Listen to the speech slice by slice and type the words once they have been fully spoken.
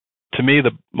to me,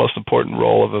 the most important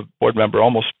role of a board member,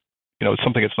 almost,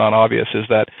 something that's not obvious, is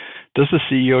that does the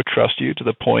CEO trust you to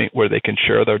the point where they can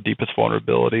share their deepest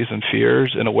vulnerabilities and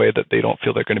fears in a way that they don't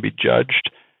feel they're going to be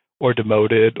judged or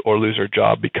demoted or lose their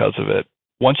job because of it?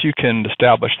 Once you can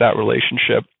establish that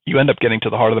relationship, you end up getting to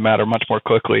the heart of the matter much more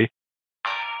quickly.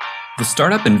 The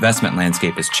startup investment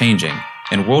landscape is changing,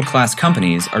 and world-class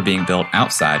companies are being built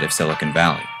outside of Silicon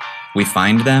Valley. We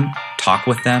find them, talk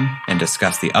with them, and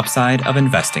discuss the upside of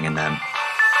investing in them.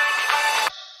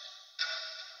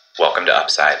 Welcome to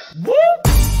Upside. Woo!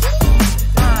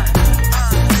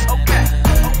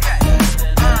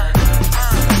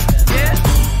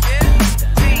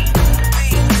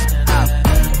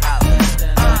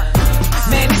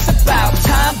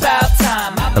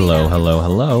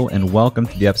 Hello, and welcome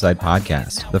to the Upside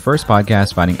Podcast, the first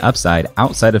podcast finding upside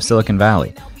outside of Silicon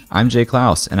Valley. I'm Jay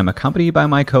Klaus, and I'm accompanied by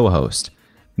my co-host,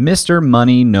 Mr.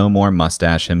 Money No More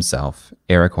Mustache himself,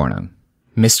 Eric Hornung.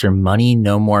 Mr. Money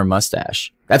No More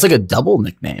Mustache. That's like a double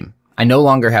nickname. I no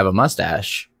longer have a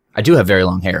mustache. I do have very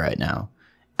long hair right now.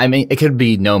 I mean, it could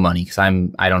be no money because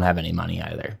I don't have any money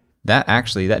either.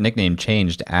 That nickname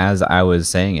changed as I was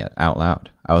saying it out loud.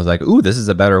 I was like, ooh, this is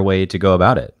a better way to go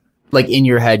about it. Like in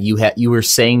your head, you were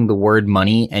saying the word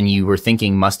money and you were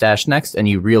thinking mustache next and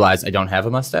you realized I don't have a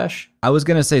mustache? I was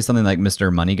going to say something like Mr.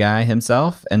 Money Guy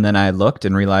himself, and then I looked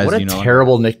and realized, what a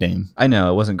terrible nickname. I know,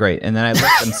 it wasn't great. And then I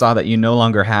looked and saw that you no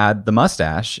longer had the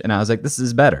mustache, and I was like, this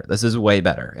is better. This is way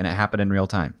better. And it happened in real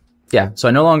time. Yeah, so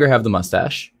I no longer have the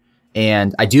mustache,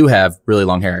 and I do have really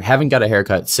long hair. I haven't got a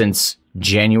haircut since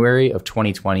January of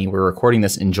 2020. We're recording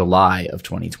this in July of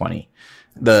 2020.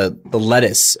 The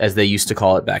lettuce, as they used to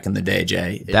call it back in the day,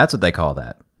 Jay. That's what they call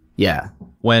that. Yeah.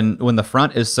 When the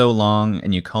front is so long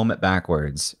and you comb it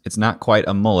backwards, it's not quite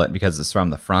a mullet because it's from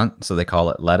the front, so they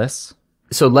call it lettuce.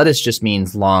 So lettuce just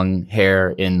means long hair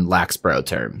in Laxbro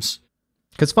terms.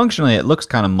 Because functionally, it looks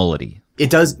kind of mullety. It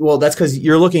does. Well, that's because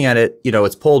you're looking at it,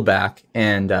 it's pulled back,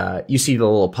 and you see the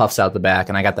little puffs out the back,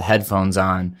 and I got the headphones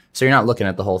on, so you're not looking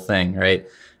at the whole thing, right?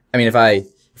 I mean, if I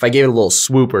gave it a little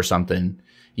swoop or something,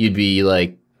 you'd be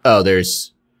like, oh,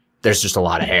 there's just a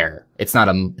lot of hair. It's not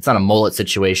a mullet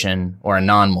situation or a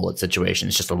non-mullet situation.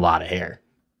 It's just a lot of hair.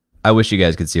 I wish you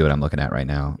guys could see what I'm looking at right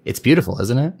now. It's beautiful,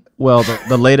 isn't it? Well,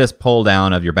 the latest pull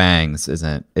down of your bangs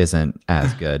isn't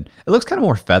as good. It looks kind of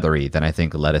more feathery than I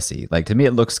think lettucey. Like, to me,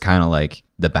 it looks kind of like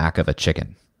the back of a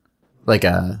chicken. Like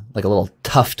a little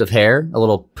tuft of hair, a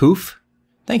little poof.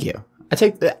 Thank you. I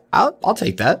take that. I'll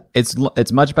take that.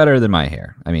 It's much better than my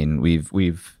hair. I mean,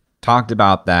 we've talked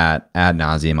about that ad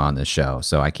nauseum on this show,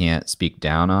 so I can't speak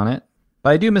down on it. But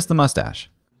I do miss the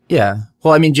mustache. Yeah.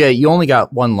 Well, I mean, Jay, you only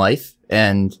got one life,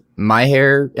 and my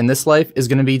hair in this life is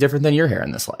going to be different than your hair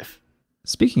in this life.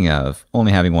 Speaking of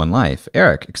only having one life,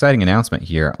 Eric, exciting announcement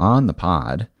here on the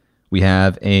pod. We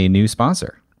have a new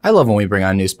sponsor. I love when we bring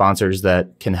on new sponsors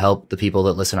that can help the people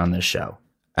that listen on this show.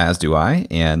 As do I,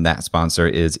 and that sponsor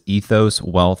is Ethos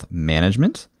Wealth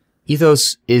Management.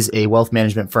 Ethos is a wealth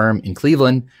management firm in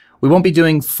Cleveland. We won't be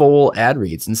doing full ad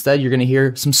reads. Instead, you're going to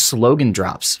hear some slogan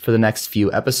drops for the next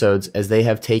few episodes as they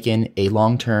have taken a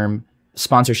long-term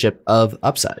sponsorship of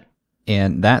Upside.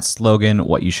 And that slogan,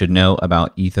 what you should know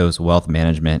about Ethos Wealth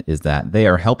Management, is that they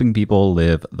are helping people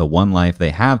live the one life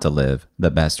they have to live the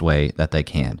best way that they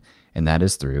can. And that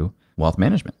is through wealth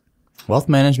management. Wealth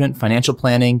management, financial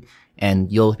planning,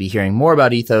 and you'll be hearing more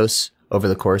about Ethos over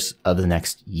the course of the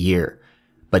next year.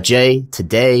 But Jay,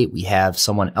 today we have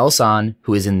someone else on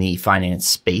who is in the finance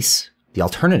space, the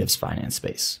alternatives finance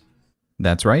space.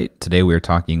 That's right. Today we are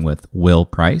talking with Will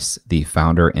Price, the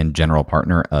founder and general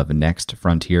partner of Next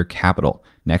Frontier Capital.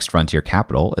 Next Frontier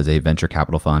Capital is a venture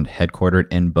capital fund headquartered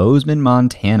in Bozeman,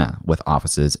 Montana, with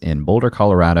offices in Boulder,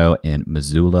 Colorado, and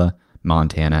Missoula,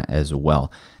 Montana as well.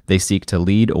 They seek to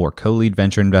lead or co-lead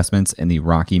venture investments in the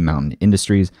Rocky Mountain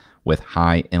industries with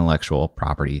high intellectual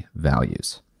property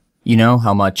values. You know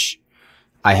how much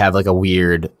I have like a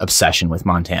weird obsession with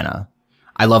Montana.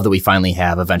 I love that we finally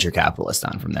have a venture capitalist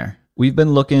on from there. We've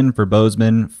been looking for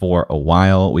Bozeman for a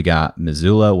while. We got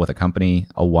Missoula with a company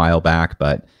a while back,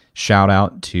 but shout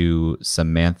out to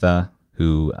Samantha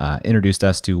who introduced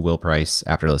us to Will Price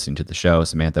after listening to the show.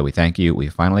 Samantha, we thank you. We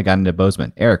finally got into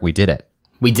Bozeman. Eric, we did it.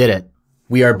 We did it.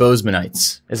 We are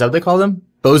Bozemanites. Is that what they call them?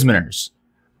 Bozemaners.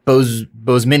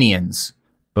 Bozemanians.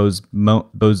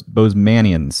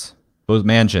 Bosemanians.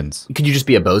 Bozemansions. Could you just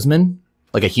be a Bozeman?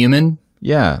 Like a human?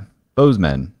 Yeah.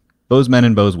 Bozemen. Bozemen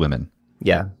and Bozewomen.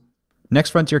 Yeah.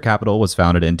 Next Frontier Capital was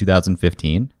founded in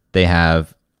 2015. They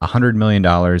have $100 million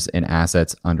in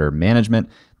assets under management,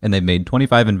 and they've made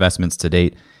 25 investments to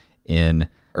date in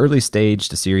early stage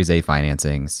to Series A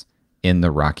financings in the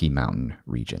Rocky Mountain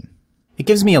region. It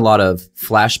gives me a lot of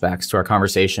flashbacks to our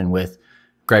conversation with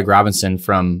Greg Robinson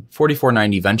from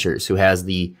 4490 Ventures, who has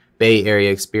the Bay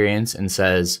Area experience and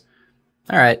says,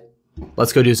 all right,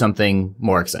 let's go do something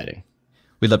more exciting.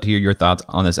 We'd love to hear your thoughts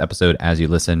on this episode as you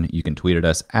listen. You can tweet at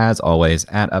us, as always,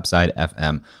 at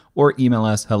UpsideFM, or email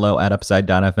us,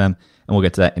 hello@upside.fm, and we'll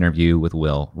get to that interview with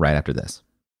Will right after this.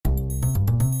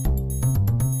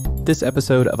 This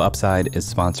episode of Upside is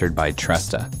sponsored by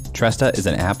Tresta. Tresta is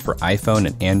an app for iPhone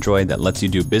and Android that lets you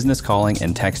do business calling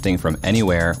and texting from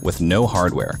anywhere with no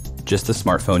hardware, just the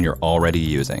smartphone you're already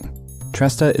using.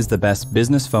 Tresta is the best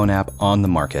business phone app on the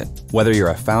market, whether you're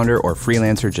a founder or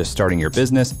freelancer just starting your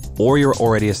business, or you're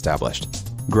already established.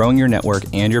 Growing your network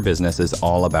and your business is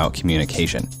all about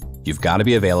communication. You've got to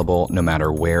be available no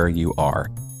matter where you are.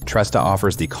 Tresta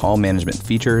offers the call management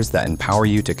features that empower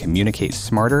you to communicate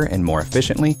smarter and more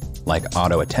efficiently, like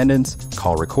auto attendance,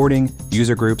 call recording,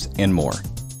 user groups, and more.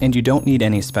 And you don't need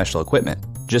any special equipment,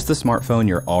 just the smartphone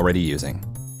you're already using.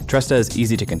 Tresta is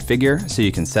easy to configure, so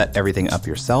you can set everything up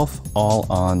yourself, all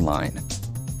online.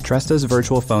 Tresta's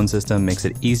virtual phone system makes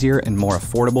it easier and more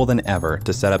affordable than ever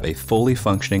to set up a fully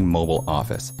functioning mobile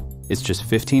office. It's just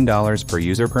 $15 per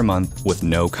user per month with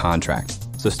no contract.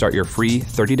 So start your free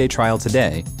 30-day trial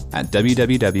today at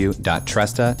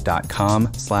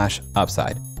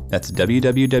www.tresta.com/upside. That's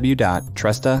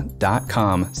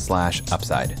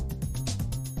www.tresta.com/upside.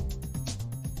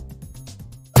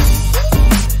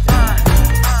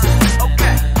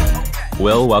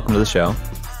 Will, welcome to the show.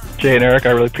 Jay and Eric, I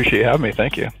really appreciate you having me.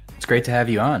 Thank you. It's great to have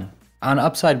you on. On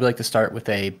Upside, we like to start with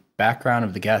a background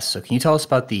of the guest. So can you tell us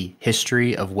about the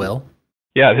history of Will?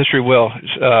 Yeah, the history of Will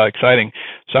is exciting.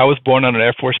 So I was born on an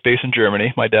Air Force base in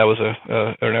Germany. My dad was an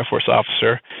Air Force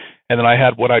officer. And then I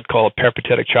had what I'd call a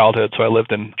peripatetic childhood. So I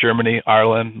lived in Germany,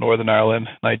 Ireland, Northern Ireland,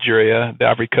 Nigeria, the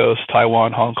Ivory Coast,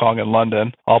 Taiwan, Hong Kong, and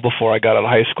London, all before I got out of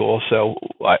high school. So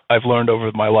I've learned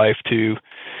over my life to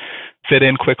fit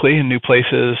in quickly in new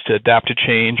places, to adapt to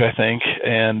change, I think,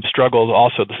 and struggled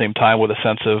also at the same time with a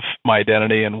sense of my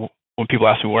identity. And when people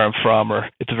ask me where I'm from, or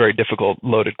it's a very difficult,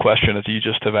 loaded question, as you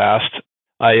just have asked,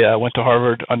 I went to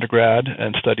Harvard undergrad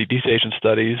and studied East Asian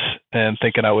studies, and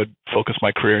thinking I would focus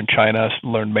my career in China,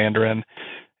 learned Mandarin,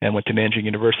 and went to Nanjing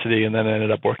University, and then ended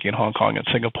up working in Hong Kong and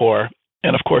Singapore.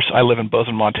 And of course, I live in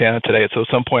Bozeman, Montana today. So at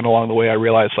some point along the way, I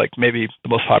realized like maybe the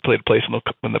most populated place on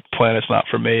the planet's not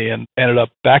for me, and ended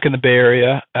up back in the Bay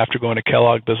Area after going to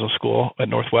Kellogg Business School at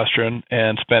Northwestern,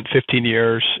 and spent 15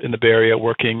 years in the Bay Area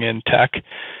working in tech,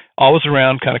 always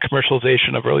around kind of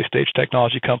commercialization of early stage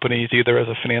technology companies, either as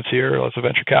a financier or as a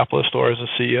venture capitalist or as a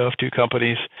CEO of two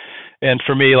companies. And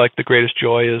for me, like the greatest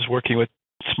joy is working with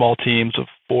small teams of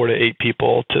 4 to 8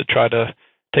 people to try to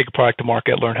take a product to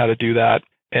market, learn how to do that.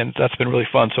 And that's been really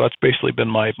fun. So that's basically been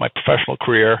my professional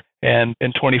career. And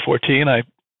in 2014, I,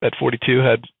 at 42,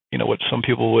 had, what some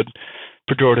people would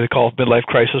pejoratively call midlife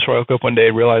crisis, where I woke up one day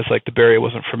and realized like the Bay Area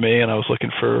wasn't for me, and I was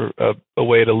looking for a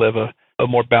way to live a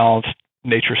more balanced,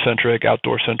 nature-centric,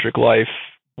 outdoor-centric life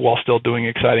while still doing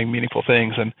exciting, meaningful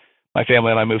things. And my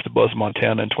family and I moved to Bozeman,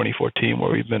 Montana in 2014,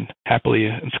 where we've been happily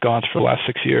ensconced for the last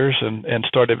 6 years, and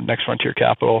started Next Frontier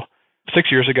Capital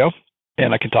 6 years ago.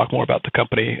 And I can talk more about the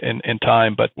company in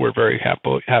time, but we're very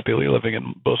happily living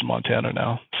in Bozeman, Montana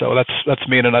now. So that's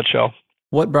me in a nutshell.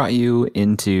 What brought you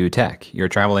into tech? You're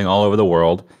traveling all over the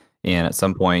world, and at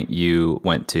some point you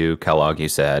went to Kellogg, you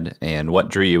said. And what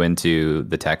drew you into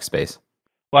the tech space?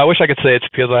 Well, I wish I could say it's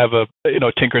because I have a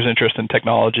tinker's interest in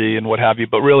technology and what have you,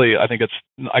 but really I think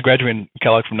I graduated in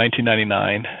Kellogg from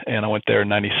 1999, and I went there in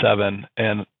 97,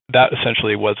 and that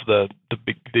essentially was the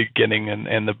beginning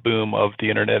and the boom of the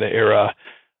internet era,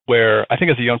 where I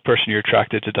think as a young person you're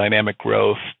attracted to dynamic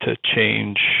growth, to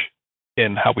change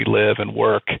in how we live and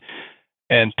work.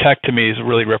 And tech to me has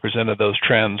really represented those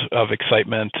trends of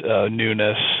excitement,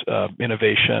 newness,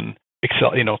 innovation,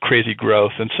 crazy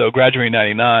growth. And so graduating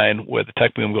in 99 with the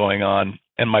tech boom going on,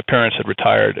 and my parents had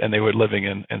retired and they were living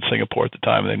in Singapore at the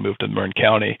time, and they moved to Marin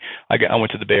County. I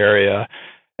went to the Bay Area.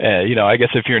 I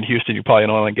guess if you're in Houston, you're probably in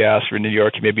oil and gas, or in New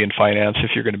York, you may be in finance.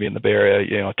 If you're going to be in the Bay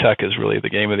Area, tech is really the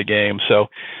game of the game. So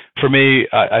for me,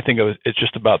 I think it's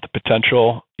just about the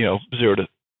potential, zero to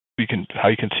how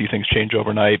you can see things change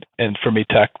overnight. And for me,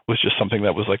 tech was just something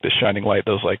that was like this shining light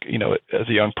that was like, as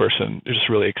a young person, it's just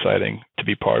really exciting to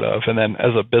be part of. And then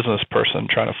as a business person,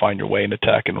 trying to find your way into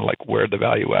tech and like where the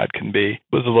value add can be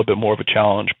was a little bit more of a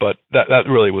challenge. But that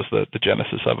really was the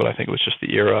genesis of it. I think it was just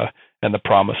the era and the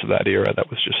promise of that era that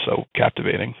was just so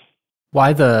captivating.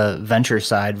 Why the venture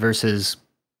side versus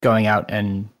going out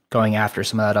and going after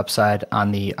some of that upside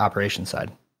on the operation side?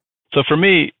 So for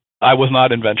me, I was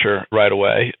not in venture right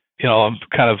away. I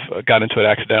kind of got into it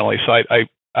accidentally. So I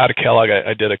out of Kellogg,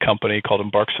 I did a company called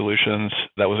Embark Solutions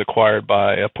that was acquired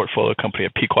by a portfolio company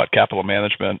at Pequot Capital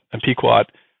Management. And Pequot,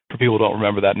 for people who don't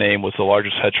remember that name, was the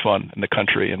largest hedge fund in the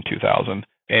country in 2000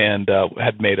 and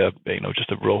had made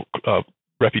just a real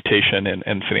reputation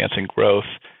in financing growth.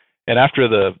 And after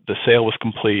the sale was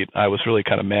complete, I was really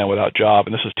kind of man without job,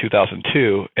 and this was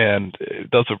 2002, and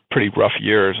those are pretty rough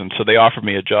years. And so they offered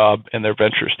me a job in their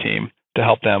ventures team to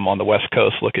help them on the West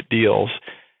Coast look at deals.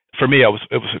 For me, it was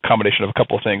a combination of a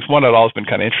couple of things. One, I'd always been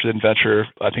kind of interested in venture,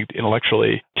 I think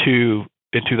intellectually. Two,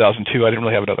 in 2002, I didn't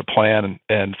really have another plan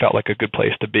and felt like a good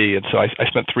place to be. And so I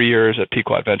spent 3 years at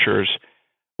Pequot Ventures,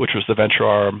 which was the venture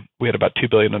arm. We had about $2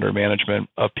 billion under management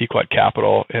of Pequot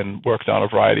Capital and worked on a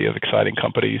variety of exciting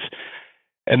companies.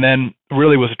 And then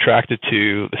really was attracted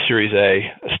to the Series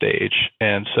A stage.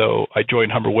 And so I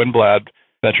joined Humber Winblad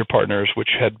Venture Partners, which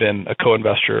had been a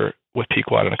co-investor with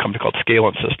Pequot in a company called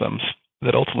Scalent Systems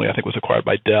that ultimately I think was acquired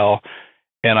by Dell.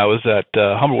 And I was at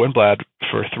Humber Winblad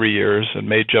for 3 years and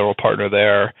made general partner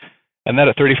there. And then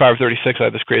at 35 or 36, I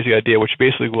had this crazy idea, which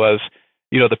basically was,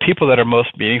 the people that are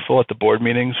most meaningful at the board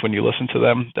meetings, when you listen to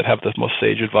them, that have the most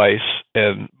sage advice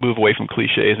and move away from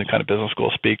cliches and kind of business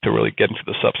school speak to really get into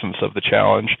the substance of the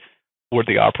challenge, were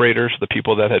the operators, the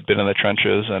people that had been in the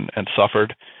trenches and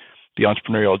suffered the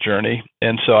entrepreneurial journey.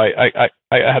 And so I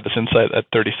had this insight at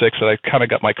 36 that I kind of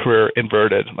got my career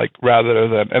inverted, like rather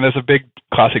than, and there's a big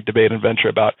classic debate in venture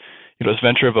about, is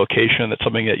venture a vocation? That's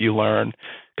something that you learn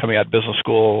coming out of business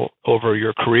school over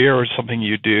your career, or something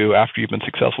you do after you've been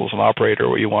successful as an operator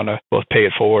where you want to both pay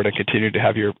it forward and continue to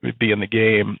have be in the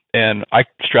game? And I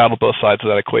straddle both sides of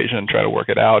that equation and try to work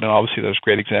it out. And obviously there's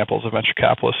great examples of venture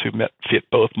capitalists who fit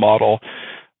both model.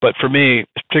 But for me,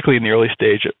 particularly in the early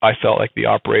stage, I felt like the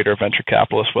operator venture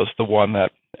capitalist was the one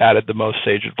that added the most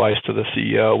sage advice to the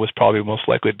CEO, was probably most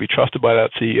likely to be trusted by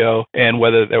that CEO. And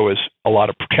whether there was a lot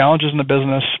of challenges in the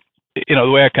business,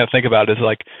 the way I kind of think about it is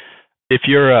like, if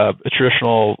you're a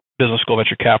traditional business school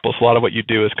venture capitalist, a lot of what you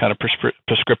do is kind of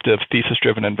prescriptive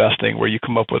thesis-driven investing, where you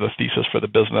come up with a thesis for the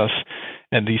business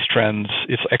and these trends,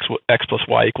 it's X plus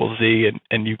Y equals Z,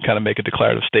 and you kind of make a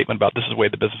declarative statement about this is the way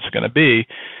the business is going to be.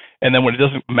 And then when it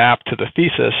doesn't map to the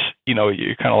thesis,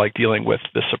 you're kind of like dealing with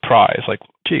the surprise, like,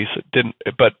 geez, it didn't.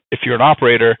 But if you're an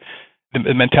operator,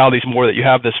 the mentality is more that you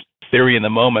have this theory in the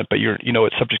moment, but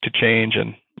it's subject to change.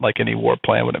 And like any war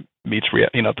plan, when it meets,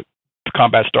 the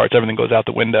combat starts, everything goes out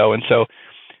the window. And so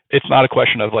it's not a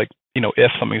question of like,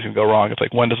 if something's going to go wrong. It's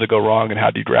like, when does it go wrong and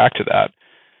how do you react to that?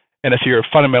 And if you're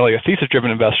fundamentally a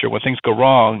thesis-driven investor, when things go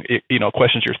wrong, it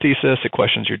questions your thesis, it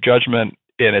questions your judgment,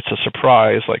 and it's a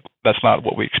surprise, like that's not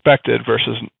what we expected,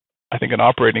 versus I think an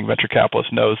operating venture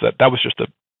capitalist knows that was just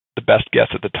the best guess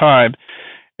at the time,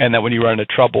 and that when you run into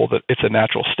trouble, that it's a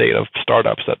natural state of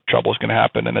startups that trouble is going to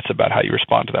happen, and it's about how you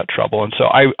respond to that trouble. And so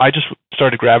I just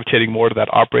started gravitating more to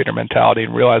that operator mentality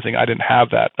and realizing I didn't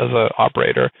have that as an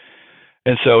operator.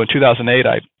 And so in 2008,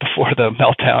 before the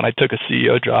meltdown, I took a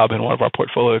CEO job in one of our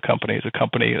portfolio companies, a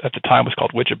company at the time was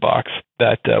called Widgetbox,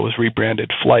 that was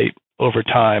rebranded Flight over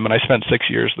time, and I spent 6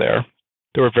 years there.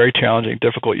 They were very challenging,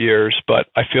 difficult years, but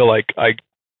I feel like I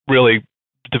really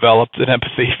developed an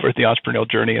empathy for the entrepreneurial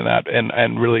journey in that,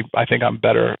 and really I think I'm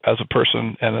better as a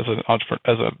person and as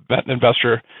an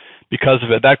investor because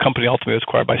of it. That company ultimately was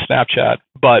acquired by Snapchat.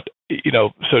 But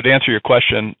so to answer your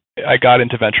question, I got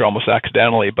into venture almost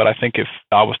accidentally, but I think if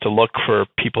I was to look for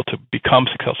people to become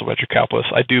successful venture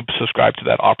capitalists, I do subscribe to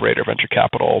that operator venture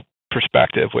capital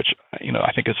perspective, which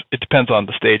I think it depends on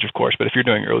the stage, of course, but if you're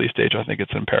doing early stage, I think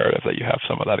it's imperative that you have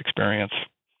some of that experience.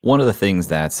 One of the things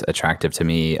that's attractive to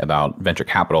me about venture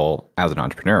capital as an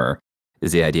entrepreneur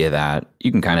is the idea that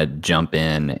you can kind of jump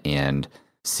in and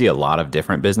see a lot of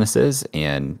different businesses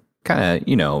and kind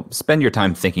of, spend your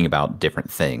time thinking about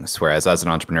different things. Whereas as an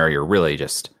entrepreneur, you're really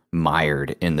just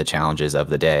mired in the challenges of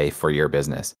the day for your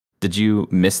business. Did you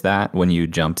miss that when you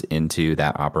jumped into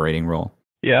that operating role?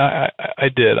 Yeah, I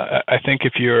did. I think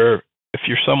if you're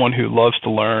someone who loves to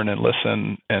learn and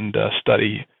listen and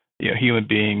study, human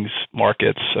beings,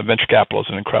 markets, venture capital is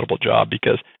an incredible job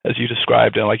because, as you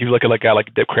described, and like you look at a guy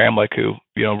like Dick Kramlich who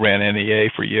ran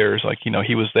NEA for years, like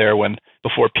he was there when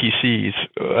before PCs,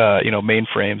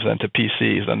 mainframes, then to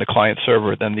PCs, then the client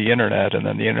server, then the internet, and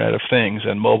then the Internet of Things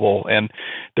and mobile, and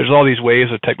there's all these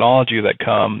waves of technology that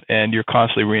come, and you're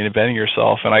constantly reinventing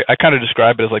yourself. And I kind of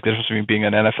describe it as like the difference between being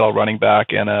an NFL running back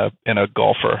and a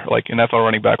golfer. Like an NFL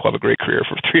running back will have a great career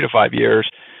for 3 to 5 years.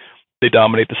 They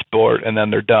dominate the sport and then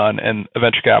they're done. And a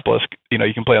venture capitalist, you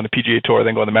can play on the PGA Tour,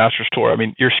 then go on the Masters Tour. I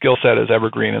mean, your skill set is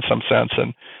evergreen in some sense.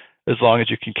 And as long as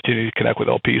you can continue to connect with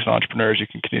LPs and entrepreneurs, you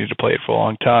can continue to play it for a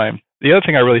long time. The other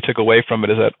thing I really took away from it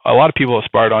is that a lot of people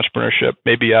aspire to entrepreneurship,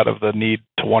 maybe out of the need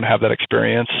to want to have that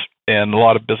experience. And a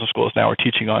lot of business schools now are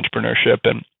teaching entrepreneurship.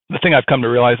 And the thing I've come to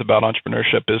realize about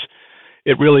entrepreneurship is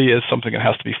it really is something that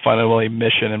has to be fundamentally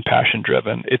mission and passion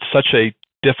driven. It's such a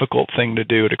difficult thing to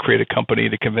do, to create a company,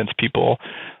 to convince people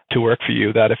to work for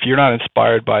you, that if you're not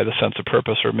inspired by the sense of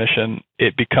purpose or mission,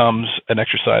 it becomes an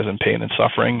exercise in pain and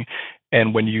suffering.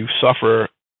 And when you suffer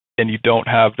and you don't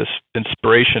have this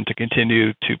inspiration to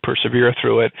continue to persevere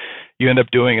through it, you end up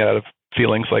doing it out of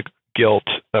feelings like guilt,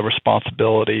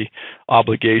 responsibility,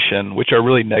 obligation, which are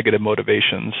really negative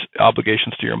motivations,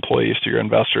 obligations to your employees, to your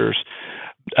investors,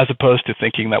 as opposed to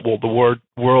thinking that, well, the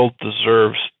world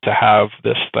deserves to have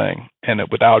this thing, and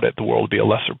without it, the world would be a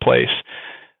lesser place.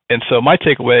 And so my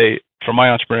takeaway from my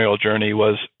entrepreneurial journey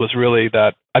was really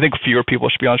that I think fewer people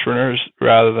should be entrepreneurs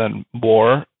rather than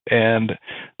more. And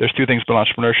there's two things about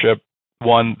entrepreneurship.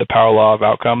 One, the power law of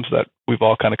outcomes that we've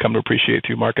all kind of come to appreciate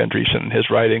through Mark Andreessen and his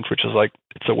writings, which is like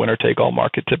it's a winner-take-all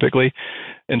market typically.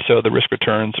 And so the risk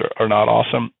returns are not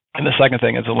awesome. And the second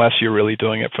thing is, unless you're really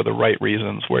doing it for the right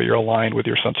reasons, where you're aligned with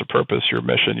your sense of purpose, your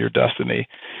mission, your destiny,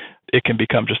 it can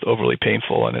become just overly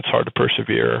painful, and it's hard to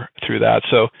persevere through that.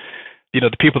 So, the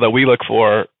people that we look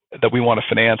for, that we want to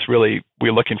finance, really,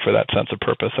 we're looking for that sense of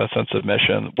purpose, that sense of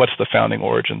mission. What's the founding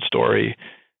origin story?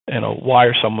 Why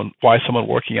is someone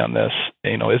working on this?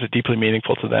 Is it deeply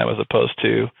meaningful to them as opposed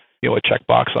to, a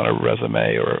checkbox on a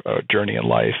resume or a journey in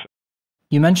life?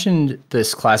 You mentioned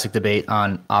this classic debate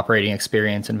on operating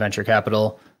experience and venture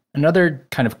capital. Another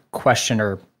kind of question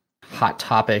or hot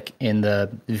topic in the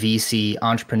VC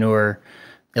entrepreneur,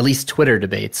 at least Twitter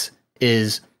debates,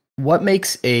 is what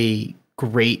makes a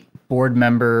great board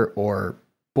member or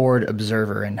board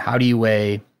observer, and how do you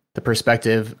weigh the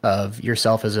perspective of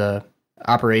yourself as a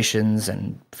operations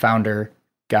and founder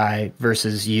guy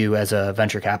versus you as a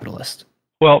venture capitalist?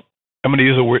 Well, I'm going to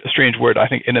use a strange word. I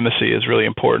think intimacy is really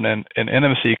important, and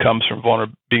intimacy comes from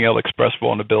being able to express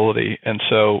vulnerability. And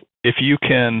so if you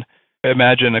can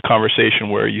imagine a conversation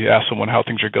where you ask someone how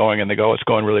things are going and they go, it's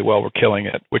going really well, we're killing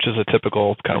it, which is a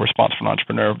typical kind of response from an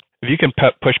entrepreneur. If you can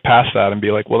push past that and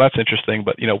be like, well, that's interesting,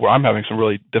 but where I'm having some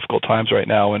really difficult times right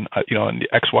now, and in the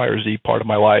X, Y, or Z part of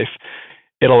my life,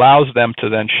 it allows them to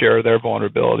then share their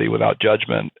vulnerability without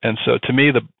judgment. And so to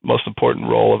me, the most important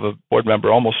role of a board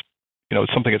member, almost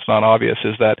something that's not obvious,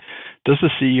 is that does the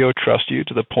CEO trust you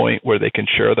to the point where they can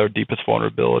share their deepest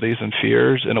vulnerabilities and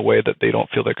fears in a way that they don't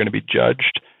feel they're going to be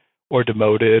judged or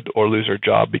demoted or lose their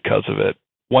job because of it?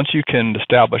 Once you can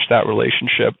establish that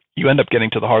relationship, you end up getting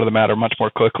to the heart of the matter much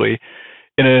more quickly.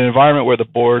 In an environment where the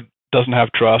board doesn't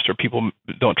have trust or people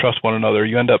don't trust one another,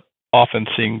 you end up often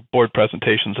seeing board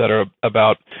presentations that are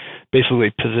about basically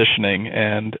positioning,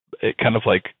 and it kind of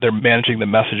like they're managing the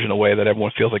message in a way that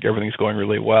everyone feels like everything's going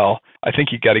really well. I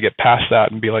think you got to get past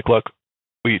that and be like, look,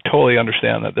 we totally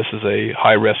understand that this is a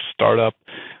high-risk startup.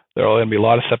 There are going to be a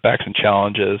lot of setbacks and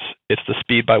challenges. It's the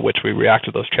speed by which we react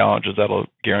to those challenges that'll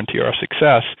guarantee our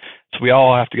success. So we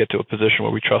all have to get to a position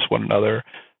where we trust one another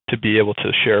to be able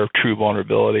to share true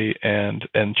vulnerability and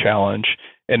challenge.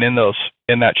 And in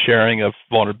that sharing of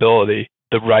vulnerability,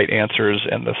 the right answers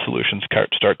and the solutions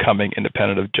start coming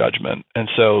independent of judgment. And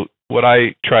so what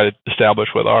I try to establish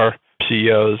with our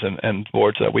CEOs and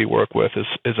boards that we work with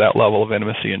is that level of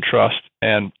intimacy and trust.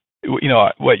 And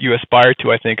what you aspire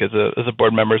to, I think, as a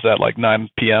board member, is that like 9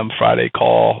 p.m. Friday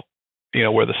call,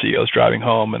 where the CEO is driving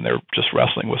home and they're just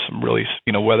wrestling with some really,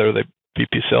 whether the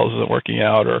VP sales isn't working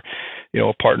out, or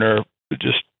a partner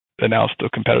just announced a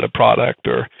competitive product,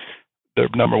 or their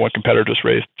number one competitor just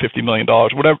raised $50 million,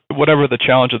 whatever the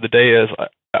challenge of the day is.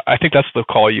 I think that's the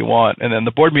call you want. And then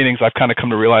the board meetings, I've kind of come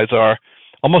to realize, are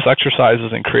almost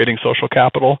exercises in creating social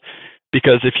capital,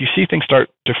 because if you see things start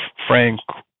to frame,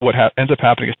 what ends up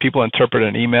happening is people interpret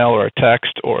an email or a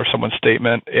text or someone's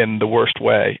statement in the worst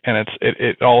way, and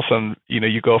it all of a sudden,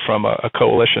 you go from a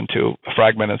coalition to a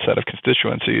fragmented set of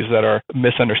constituencies that are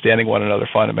misunderstanding one another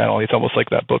fundamentally. It's almost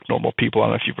like that book, Normal People. I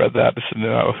don't know if you've read that. This is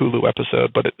a Hulu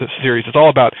episode, but the series is all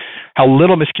about how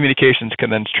little miscommunications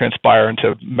can then transpire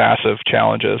into massive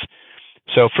challenges.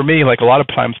 So for me, like a lot of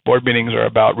times, board meetings are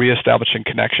about reestablishing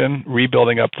connection,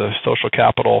 rebuilding up the social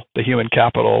capital, the human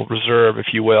capital reserve,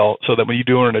 if you will, so that when you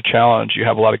do earn a challenge, you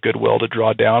have a lot of goodwill to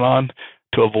draw down on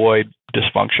to avoid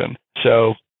dysfunction.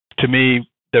 So to me,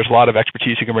 there's a lot of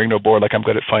expertise you can bring to a board, like I'm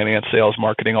good at finance, sales,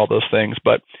 marketing, all those things,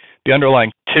 but the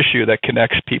underlying tissue that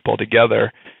connects people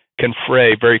together can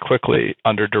fray very quickly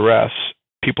under duress.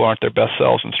 People aren't their best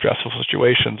selves in stressful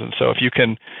situations. And so if you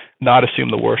can not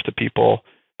assume the worst of people,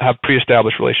 have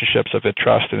pre-established relationships of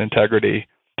trust and integrity,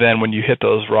 then when you hit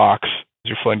those rocks,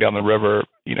 you're floating down the river,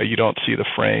 you don't see the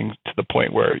fraying to the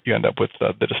point where you end up with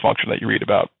the dysfunction that you read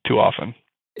about too often.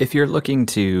 If you're looking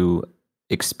to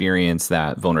experience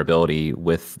that vulnerability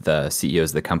with the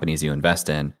CEOs of the companies you invest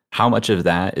in, how much of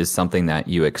that is something that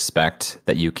you expect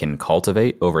that you can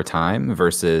cultivate over time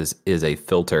versus is a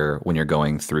filter when you're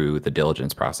going through the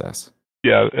diligence process?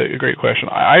 Yeah, a great question.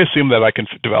 I assume that I can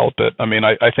develop it. I mean,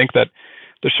 I think that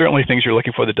there's certainly things you're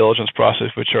looking for the diligence process,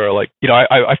 which are like,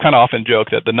 I kind of often joke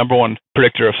that the number one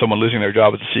predictor of someone losing their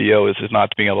job as a CEO is not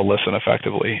being able to listen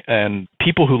effectively. And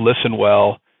people who listen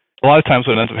well, a lot of times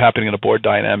what ends up happening in a board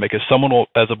dynamic is someone will,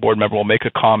 as a board member, will make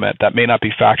a comment that may not be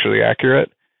factually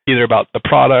accurate, either about the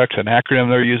product, an acronym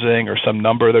they're using, or some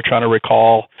number they're trying to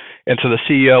recall. And so the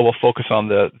CEO will focus on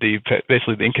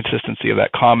basically the inconsistency of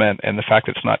that comment and the fact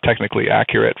that it's not technically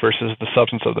accurate versus the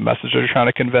substance of the message they're trying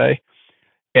to convey.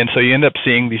 And so you end up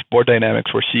seeing these board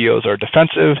dynamics where CEOs are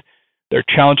defensive, they're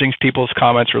challenging people's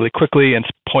comments really quickly and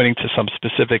pointing to some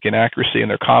specific inaccuracy in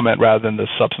their comment rather than the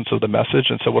substance of the message.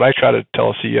 And so what I try to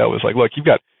tell a CEO is like, look, you've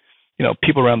got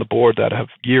people around the board that have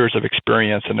years of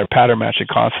experience and they're pattern matching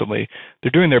constantly.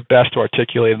 They're doing their best to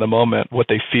articulate in the moment what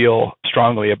they feel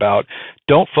strongly about.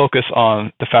 Don't focus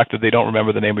on the fact that they don't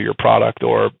remember the name of your product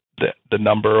or the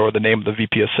number or the name of the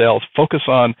VP of sales. Focus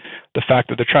on the fact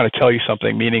that they're trying to tell you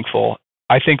something meaningful.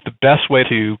 I think the best way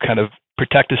to kind of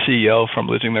protect a CEO from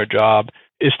losing their job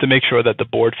is to make sure that the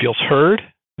board feels heard,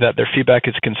 that their feedback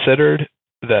is considered,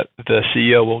 that the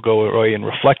CEO will go away and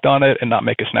reflect on it and not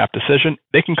make a snap decision.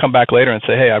 They can come back later and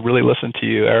say, hey, I really listened to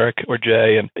you, Eric or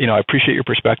Jay, and I appreciate your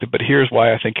perspective, but here's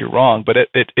why I think you're wrong. But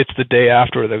it's the day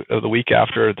after or the week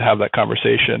after to have that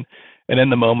conversation. And in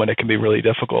the moment, it can be really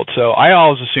difficult. So I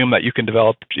always assume that you can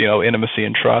develop, intimacy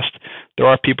and trust. There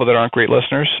are people that aren't great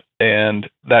listeners, and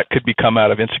that could come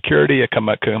out of insecurity. It could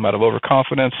come out of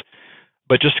overconfidence.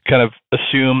 But just kind of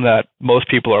assume that most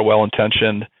people are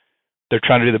well-intentioned. They're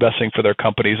trying to do the best thing for their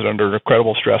companies that are under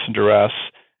incredible stress and duress,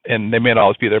 and they may not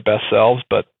always be their best selves,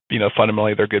 but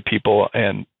fundamentally they're good people,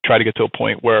 and try to get to a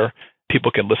point where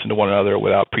people can listen to one another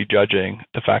without prejudging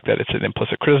the fact that it's an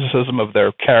implicit criticism of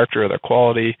their character or their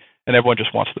quality, and everyone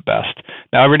just wants the best.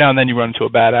 Now, every now and then you run into a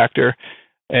bad actor,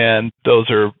 and those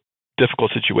are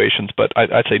difficult situations, but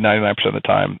I'd say 99% of the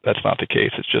time that's not the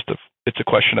case. It's a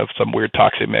question of some weird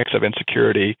toxic mix of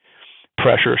insecurity,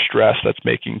 pressure, stress that's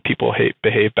making people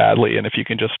behave badly. And if you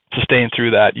can just sustain through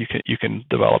that, you can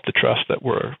develop the trust that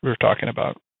we're talking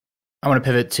about. I want to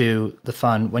pivot to the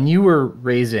fund. When you were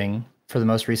raising for the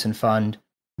most recent fund,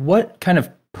 what kind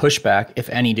of pushback, if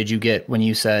any, did you get when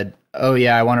you said, oh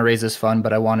yeah, I want to raise this fund,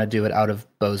 but I want to do it out of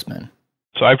Bozeman?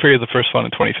 So I created the first fund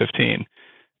in 2015.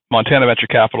 Montana venture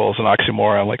capital is an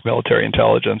oxymoron like military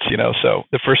intelligence, so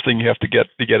the first thing you have to get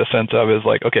a sense of is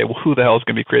like, okay, well, who the hell is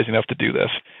going to be crazy enough to do this?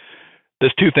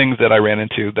 There's two things that I ran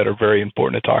into that are very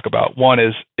important to talk about. One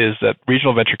is that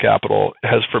regional venture capital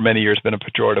has for many years been a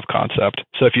pejorative concept.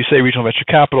 So if you say regional venture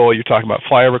capital, you're talking about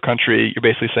flyover country. You're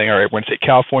basically saying, all right, we're going to take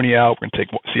California out, we're going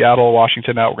to take Seattle,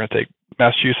 Washington out, we're going to take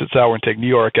Massachusetts out, we're going to take New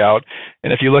York out.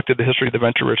 And if you looked at the history of the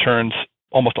venture returns,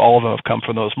 almost all of them have come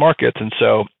from those markets. And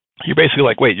so you're basically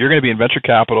like, wait, you're going to be in venture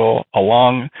capital, a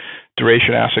long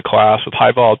duration asset class with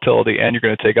high volatility, and you're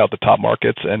going to take out the top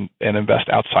markets and invest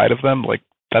outside of them? Like,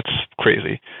 that's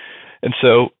crazy. And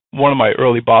so one of my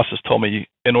early bosses told me,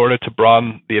 in order to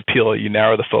broaden the appeal, you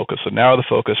narrow the focus. So narrow the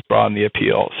focus, broaden the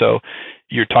appeal. So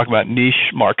you're talking about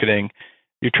niche marketing.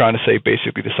 You're trying to say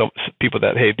basically to some people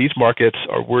that, hey, these markets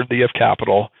are worthy of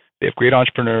capital. They have great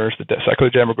entrepreneurs. The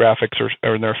secular demographics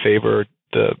are in their favor.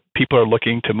 The people are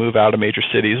looking to move out of major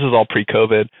cities. This is all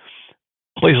pre-COVID.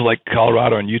 Places like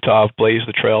Colorado and Utah have blazed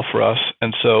the trail for us.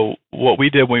 And so what we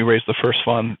did when we raised the first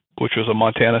fund, which was a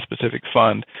Montana-specific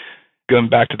fund, going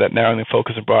back to that narrowing the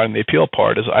focus and broadening the appeal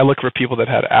part, is I looked for people that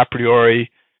had a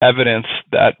priori evidence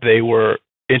that they were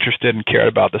interested and cared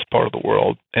about this part of the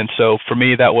world. And so for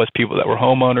me, that was people that were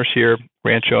homeowners here,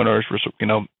 ranch owners,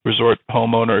 resort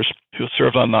homeowners who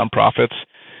served on nonprofits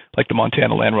like the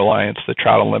Montana Land Reliance, the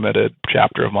Trout Unlimited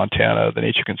chapter of Montana, the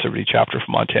Nature Conservancy chapter of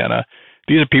Montana.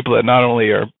 These are people that not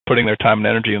only are putting their time and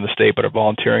energy in the state, but are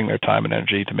volunteering their time and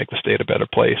energy to make the state a better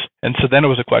place. And so then it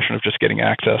was a question of just getting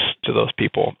access to those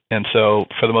people. And so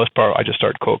for the most part, I just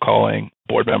started cold calling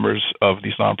board members of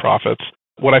these nonprofits.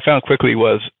 What I found quickly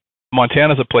was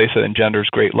Montana is a place that engenders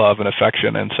great love and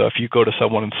affection. And so if you go to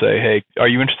someone and say, hey, are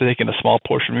you interested in taking a small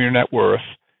portion of your net worth,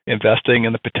 investing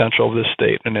in the potential of this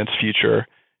state and its future,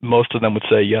 most of them would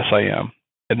say, yes, I am.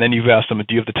 And then you've asked them,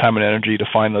 do you have the time and energy to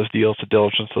find those deals, to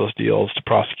diligence those deals, to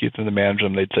prosecute them, to manage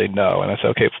them? They'd say no. And I say,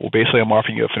 okay, well, basically I'm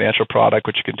offering you a financial product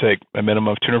which can take a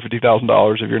minimum of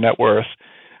 $250,000 of your net worth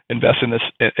invest in this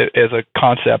as a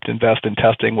concept, invest in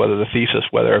testing whether the thesis,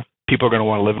 whether people are going to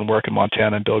want to live and work in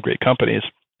Montana and build great companies.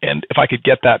 And if I could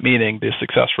get that meeting, the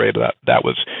success rate of that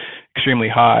was extremely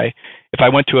high. If I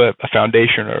went to a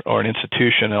foundation or an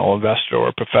institutional investor or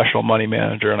a professional money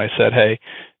manager and I said, hey,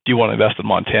 do you want to invest in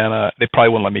Montana? They probably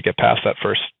wouldn't let me get past that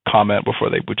first comment before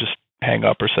they would just hang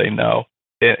up or say no.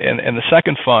 And the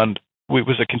second fund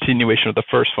was a continuation of the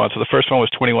first fund. So the first one was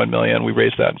 $21 million. We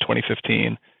raised that in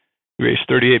 2015. We raised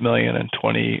 $38 million in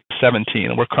 2017,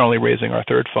 and we're currently raising our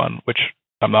third fund, which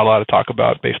I'm not allowed to talk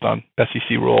about based on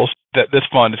SEC rules. That this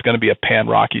fund is going to be a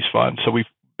pan-Rockies fund. So we've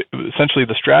essentially,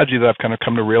 the strategy that I've kind of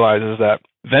come to realize is that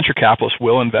venture capitalists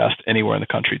will invest anywhere in the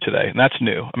country today, and that's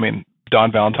new. I mean,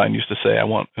 Don Valentine used to say, I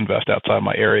won't invest outside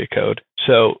my area code.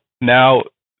 So now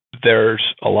there's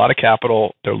a lot of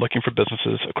capital. They're looking for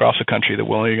businesses across the country that are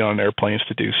willing to go on airplanes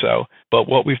to do so. But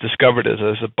what we've discovered is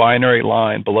there's a binary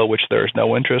line below which there's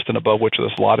no interest and above which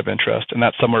there's a lot of interest, and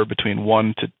that's somewhere between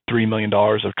 $1 to $3 million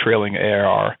of trailing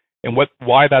ARR. And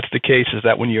why that's the case is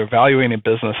that when you're evaluating a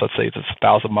business, let's say it's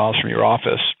 1,000 miles from your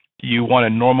office, you want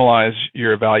to normalize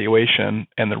your evaluation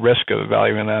and the risk of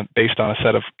evaluating that based on a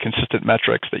set of consistent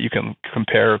metrics that you can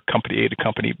compare company A to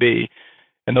company B.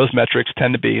 And those metrics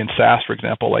tend to be in SaaS, for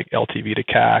example, like LTV to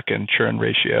CAC and churn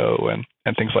ratio and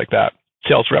things like that,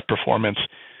 sales rep performance.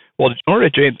 Well, in order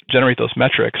to generate those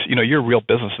metrics, you're a real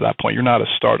business at that point. You're not a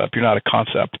startup. You're not a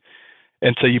concept.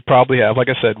 And so you probably have, like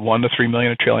I said, 1 to 3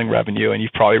 million of trailing revenue, and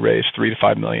you've probably raised 3 to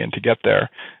 5 million to get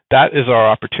there. That is our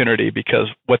opportunity, because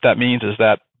what that means is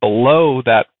that below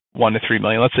that 1 to 3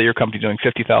 million, let's say your company doing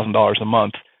 $50,000 a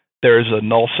month, there is a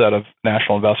null set of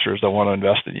national investors that want to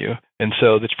invest in you. And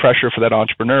so this pressure for that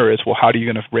entrepreneur is, well, how are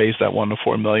you going to raise that 1 to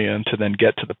 4 million to then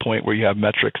get to the point where you have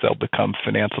metrics that will become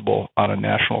financeable on a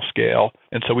national scale?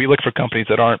 And so we look for companies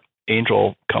that aren't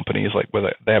angel companies, like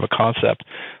where they have a concept.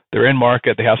 They're in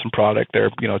market, they have some product,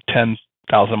 they're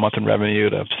 10,000 a month in revenue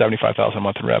to 75,000 a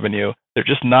month in revenue. They're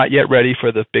just not yet ready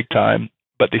for the big time,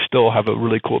 but they still have a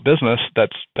really cool business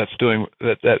that's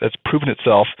proven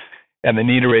itself, and they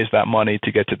need to raise that money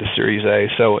to get to the Series A.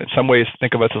 So in some ways,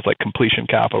 think of us as like completion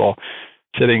capital,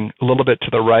 sitting a little bit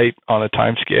to the right on a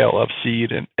time scale of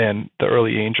seed and the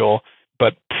early angel,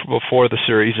 but before the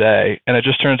Series A. And it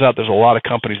just turns out there's a lot of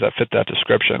companies that fit that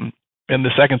description. And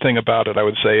the second thing about it, I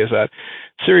would say, is that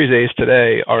Series A's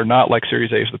today are not like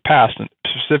Series A's of the past, and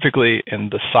specifically in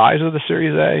the size of the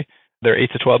Series A. They're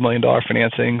 $8 to $12 million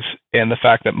financings, and the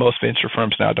fact that most venture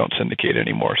firms now don't syndicate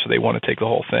anymore, so they want to take the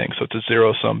whole thing. So it's a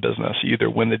zero-sum business. You either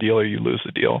win the deal or you lose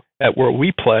the deal. At where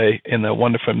we play in the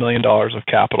 $1 to $5 million of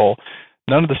capital,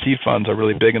 none of the seed funds are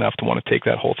really big enough to want to take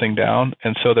that whole thing down,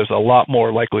 and so there's a lot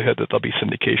more likelihood that there'll be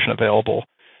syndication available.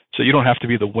 So you don't have to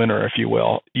be the winner, if you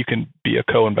will. You can be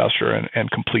a co-investor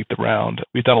and complete the round.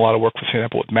 We've done a lot of work, for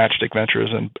example, with Matchstick Ventures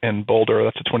in Boulder.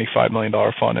 That's a $25 million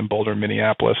fund in Boulder,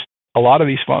 Minneapolis. A lot of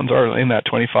these funds are in that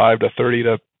 25 to 30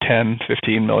 to 10,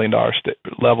 $15 million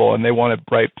level, and they want to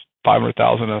write $500,000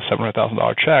 and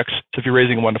 $700,000 checks. So if you're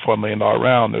raising a $1 to $4 million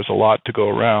round, there's a lot to go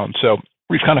around. So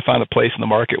we've kind of found a place in the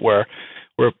market where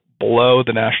we're below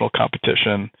the national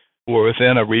competition. We're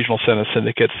within a regional set of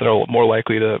syndicates that are more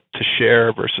likely to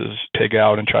share versus pig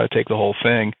out and try to take the whole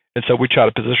thing. And so we try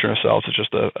to position ourselves as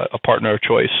just a partner of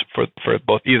choice for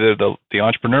both either the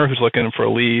entrepreneur who's looking for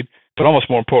a lead, but almost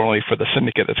more importantly for the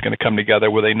syndicate that's going to come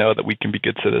together where they know that we can be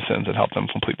good citizens and help them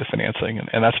complete the financing.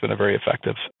 And that's been a very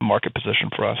effective market position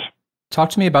for us. Talk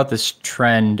to me about this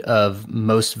trend of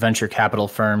most venture capital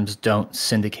firms don't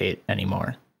syndicate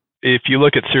anymore. If you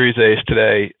look at Series A's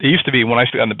today, it used to be when I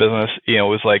started in the business, it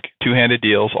was like two-handed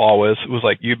deals always. It was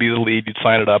like you'd be the lead, you'd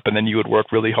sign it up, and then you would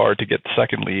work really hard to get the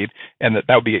second lead, and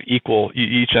that would be equal. You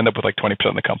each end up with like 20%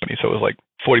 of the company, so it was like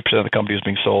 40% of the company was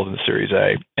being sold in the Series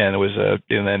A, and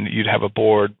and then you'd have a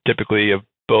board. Typically, of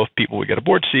both people would get a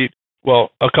board seat.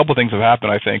 Well, a couple of things have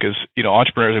happened, I think, is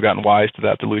entrepreneurs have gotten wise to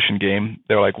that dilution game.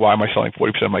 They're like, why am I selling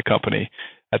 40% of my company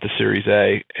at the Series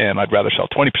A, and I'd rather sell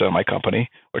 20% of my company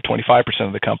or 25%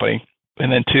 of the company.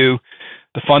 And then two,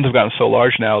 the funds have gotten so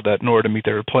large now that in order to meet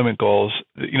their deployment goals,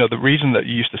 the reason that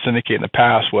you used to syndicate in the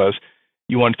past was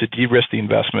you wanted to de-risk the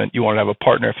investment, you wanted to have a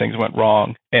partner if things went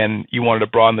wrong, and you wanted to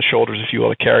broaden the shoulders, if you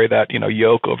will, to carry that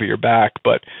yoke over your back.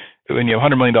 But when you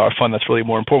have a $100 million fund, that's really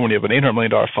more important. When you have an $800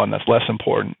 million fund, that's less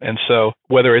important. And so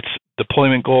whether it's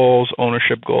deployment goals,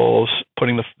 ownership goals,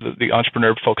 putting the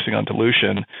entrepreneur focusing on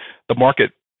dilution, the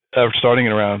market starting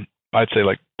in around, I'd say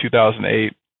like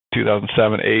 2008,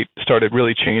 2007, 8 started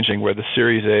really changing where the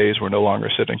Series A's were no longer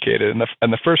syndicated.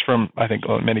 And the first firm, I think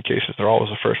in many cases, they're always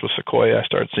the first, was Sequoia. I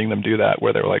started seeing them do that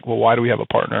where they were like, well, why do we have a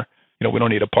partner? we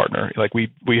don't need a partner. Like we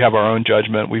have our own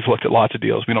judgment. We've looked at lots of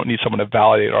deals. We don't need someone to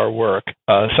validate our work.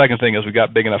 Second thing is we've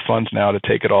got big enough funds now to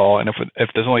take it all. And if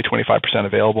there's only 25%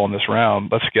 available in this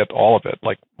round, let's get all of it.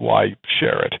 Like, why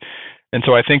share it? And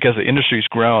so I think as the industry's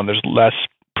grown, there's less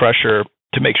pressure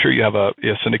to make sure you have a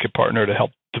syndicate partner to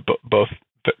help to both,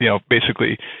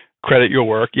 basically credit your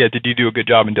work. Yeah, did you do a good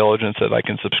job in diligence that I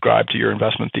can subscribe to your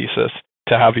investment thesis?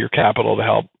 To have your capital to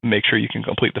help make sure you can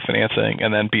complete the financing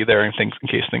and then be there in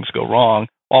case things go wrong.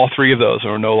 All three of those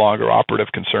are no longer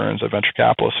operative concerns of venture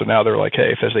capitalists. So now they're like,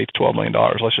 hey, if there's $8 to $12 million,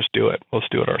 let's just do it. Let's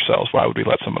do it ourselves. Why would we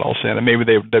let someone else in? And maybe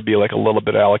there'd be like a little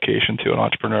bit of allocation to an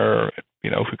entrepreneur,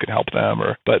 who could help them.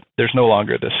 But there's no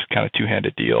longer this kind of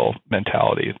two-handed deal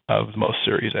mentality of most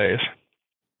Series A's.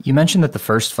 You mentioned that the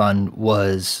first fund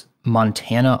was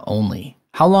Montana only.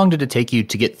 How long did it take you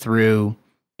to get through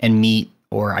and meet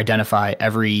or identify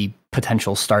every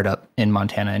potential startup in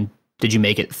Montana? And did you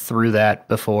make it through that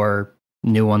before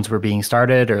new ones were being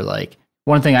started? Or like,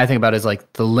 one thing I think about is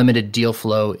like the limited deal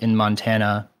flow in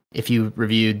Montana. If you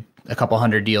reviewed a couple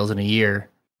hundred deals in a year,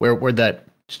 where that,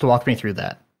 just to walk me through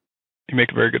that. You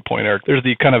make a very good point, Eric. There's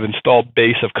the kind of installed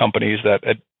base of companies that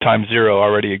at time zero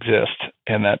already exist,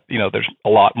 and that, there's a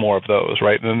lot more of those,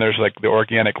 right? And then there's like the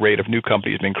organic rate of new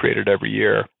companies being created every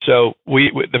year. So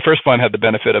the first fund had the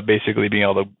benefit of basically being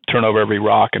able to turn over every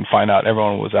rock and find out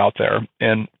everyone was out there.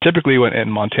 And typically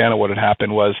in Montana, what had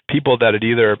happened was people that had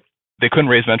they couldn't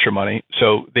raise venture money,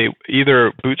 so they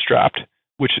either bootstrapped,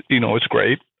 which, is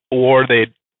great, or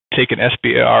they'd taken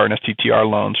SBIR and STTR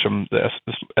loans from the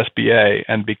SBA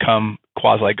and become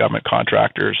quasi-government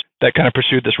contractors that kind of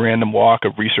pursued this random walk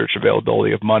of research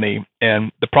availability of money.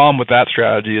 And the problem with that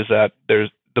strategy is that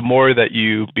the more that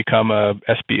you become a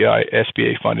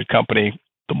SBA-funded company,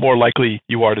 the more likely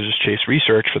you are to just chase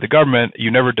research for the government. You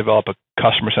never develop a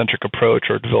customer-centric approach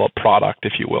or develop product,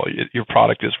 if you will. Your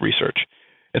product is research.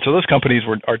 And so those companies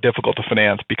are difficult to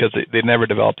finance because they never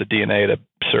developed a DNA to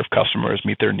serve customers,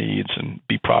 meet their needs, and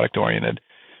be product-oriented.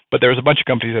 But there was a bunch of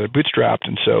companies that are bootstrapped,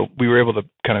 and so we were able to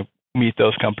kind of meet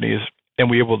those companies, and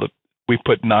we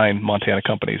put 9 Montana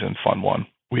companies in Fund 1.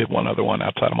 We had one other one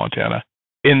outside of Montana.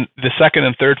 In the second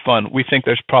and third fund, we think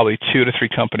there's probably 2 to 3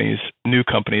 companies, new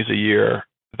companies a year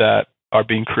that are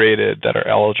being created that are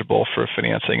eligible for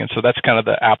financing. And so that's kind of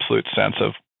the absolute sense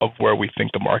of where we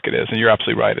think the market is. And you're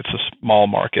absolutely right. It's a small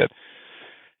market.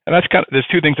 And that's there's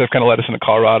 2 things that have kind of led us into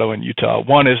Colorado and Utah.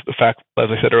 One is the fact, as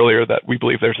I said earlier, that we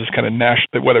believe there's this kind of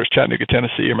national, whether it's Chattanooga,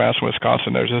 Tennessee, or Madison,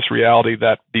 Wisconsin, there's this reality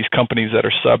that these companies that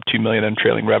are sub $2 million in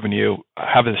trailing revenue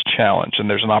have this challenge, and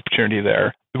there's an opportunity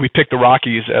there. We picked the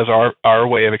Rockies as our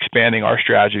way of expanding our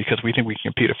strategy because we think we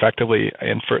can compete effectively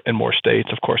in more states.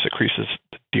 Of course, it increases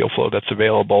the deal flow that's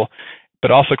available,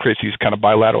 but also creates these kind of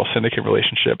bilateral syndicate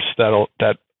relationships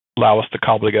that allow us to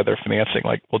cobble together financing.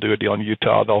 Like we'll do a deal in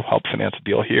Utah, they'll help finance a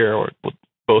deal here, or we'll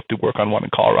both do work on one in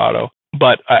Colorado.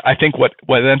 But I think what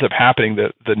ends up happening,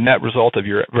 the net result of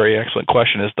your very excellent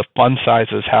question is the fund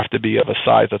sizes have to be of a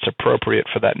size that's appropriate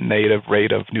for that native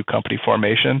rate of new company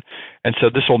formation. And so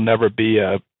this will never be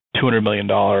a $200 million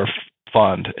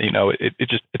fund. It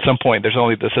just, at some point, there's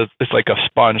only this, it's like a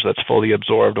sponge that's fully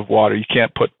absorbed of water. You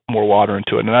can't put more water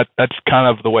into it. And that's kind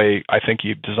of the way I think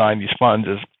you design these funds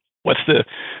is, what's the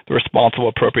responsible,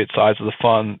 appropriate size of the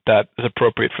fund that is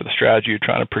appropriate for the strategy you're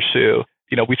trying to pursue?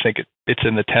 We think it's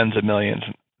in the tens of millions,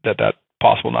 that's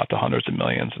possible, not the hundreds of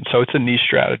millions. And so it's a niche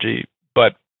strategy,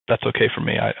 but that's okay for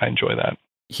me. I enjoy that.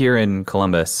 Here in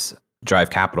Columbus, Drive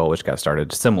Capital, which got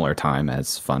started similar time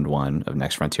as Fund 1 of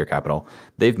Next Frontier Capital,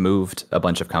 they've moved a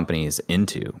bunch of companies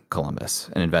into Columbus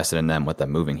and invested in them with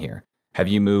them moving here. Have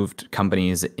you moved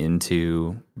companies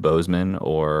into Bozeman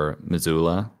or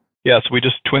Missoula? Yes,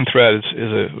 Twin Thread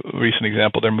is a recent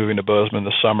example. They're moving to Bozeman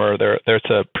this summer. It's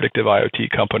a predictive IoT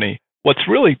company. What's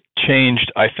really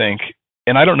changed, I think,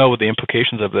 and I don't know what the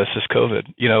implications of this is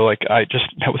COVID. I just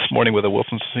met this morning with a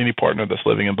Wilson Sonsini partner that's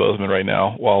living in Bozeman right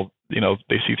now while,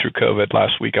 they see through COVID.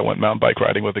 Last week, I went mountain bike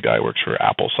riding with a guy who works for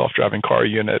Apple self-driving car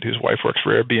unit, whose wife works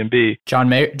for Airbnb. John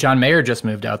Mayer just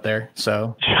moved out there,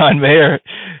 so. John Mayer.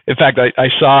 In fact, I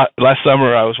saw last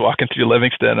summer, I was walking through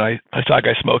Livingston, and I saw a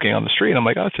guy smoking on the street. I'm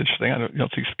like, oh, that's interesting. I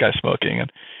don't see this guy smoking.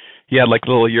 And he had like a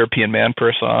little European man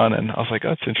purse on, and I was like, oh,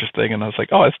 that's interesting. And I was like,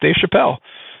 oh, it's Dave Chappelle.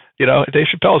 Dave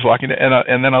Chappelle is walking,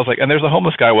 and then I was like, and there's a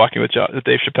homeless guy walking with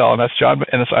Dave Chappelle, and that's John.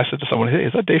 And so I said to someone, hey,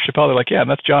 is that Dave Chappelle? They're like, yeah, and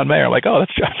that's John Mayer. I'm like, oh,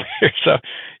 that's John Mayer. So,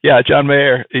 yeah, John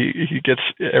Mayer, he gets,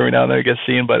 every now and then he gets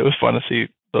seen, but it was fun to see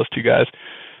those 2 guys.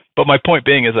 But my point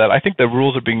being is that I think the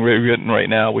rules are being rewritten right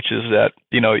now, which is that,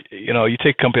 you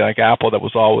take a company like Apple that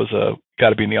was always got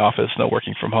to be in the office, no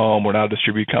working from home. We're not a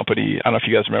distributed company. I don't know if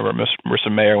you guys remember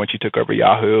Marissa Mayer when she took over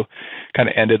Yahoo, kind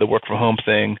of ended the work from home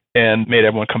thing and made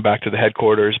everyone come back to the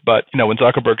headquarters. But, when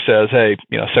Zuckerberg says, hey,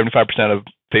 75% of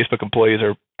Facebook employees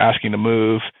are asking to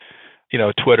move,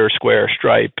 Twitter, Square,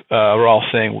 Stripe, we're all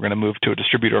saying we're going to move to a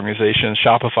distributed organization.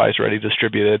 Shopify is already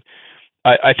distributed.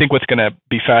 I think what's going to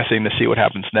be fascinating to see what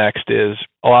happens next is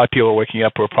a lot of people are waking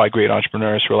up who are probably great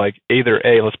entrepreneurs who are like, either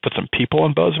A, let's put some people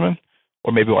in Bozeman,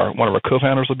 or maybe one of our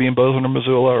co-founders will be in Bozeman or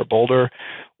Missoula or Boulder,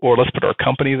 or let's put our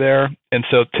company there. And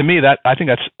so to me, I think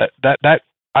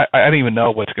I don't even know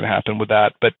what's going to happen with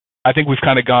that. But I think we've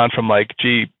kind of gone from like,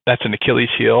 gee, that's an Achilles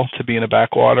heel to be in a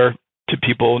backwater, to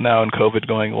people now in COVID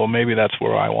going, well, maybe that's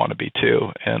where I want to be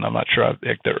too. And I'm not sure.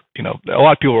 A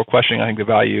lot of people were questioning, I think, the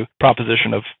value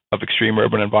proposition of extreme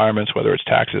urban environments, whether it's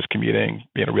taxes, commuting,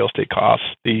 real estate costs,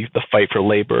 the fight for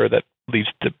labor that leads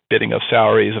to bidding of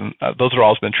salaries. And those have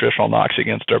always been traditional knocks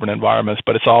against urban environments.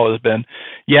 But it's always been,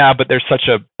 but there's such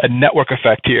a network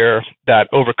effect here that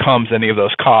overcomes any of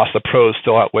those costs. The pros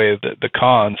still outweigh the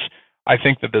cons. I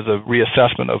think that there's a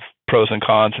reassessment of pros and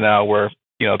cons now where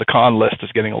the con list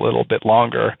is getting a little bit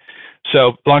longer.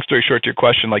 So long story short to your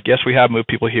question, like, yes, we have moved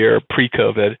people here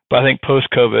pre-COVID, but I think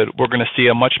post-COVID, we're going to see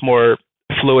a much more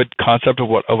fluid concept of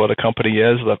what a company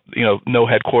is. No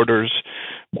headquarters,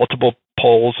 multiple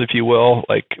poles, if you will,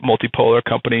 like multipolar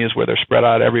companies where they're spread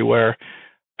out everywhere.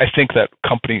 I think that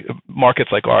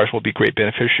markets like ours will be great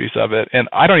beneficiaries of it. And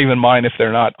I don't even mind if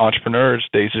they're not entrepreneurs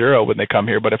day zero when they come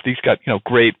here, but if these got,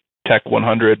 great Tech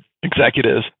 100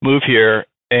 executives move here,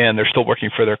 and they're still working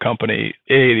for their company,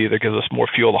 A, it either gives us more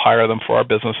fuel to hire them for our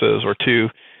businesses, or two,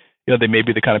 they may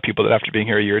be the kind of people that after being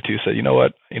here a year or two said, you know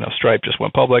what, Stripe just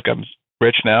went public. I'm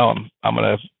rich now. I'm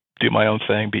going to do my own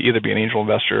thing, either be an angel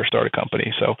investor or start a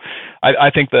company. So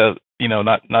I think that,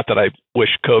 not that I wish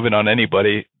COVID on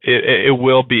anybody, it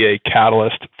will be a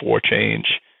catalyst for change,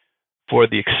 for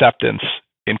the acceptance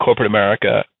in corporate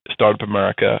America, startup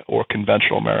America, or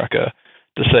conventional America,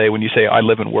 to say, when you say, I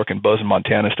live and work in Bozeman,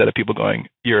 Montana, instead of people going,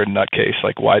 you're a nutcase,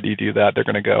 like, why do you do that? They're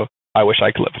going to go, I wish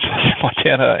I could live in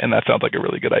Montana, and that sounds like a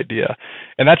really good idea.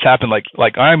 And that's happened,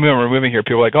 like I remember moving here,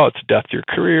 people were like, oh, it's death to your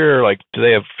career. Like, do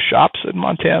they have shops in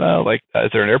Montana? Like,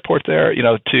 is there an airport there?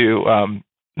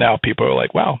 Now people are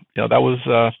like, wow, that was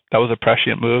a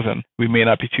prescient move, and we may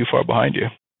not be too far behind you.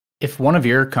 If one of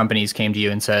your companies came to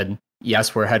you and said,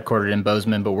 yes, we're headquartered in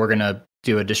Bozeman, but we're going to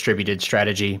do a distributed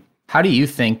strategy, how do you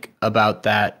think about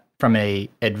that from a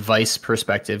advice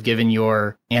perspective, given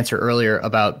your answer earlier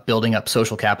about building up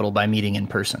social capital by meeting in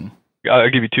person? I'll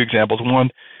give you two examples. One,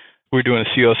 we were doing a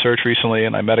CEO search recently,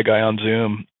 and I met a guy on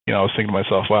Zoom. I was thinking to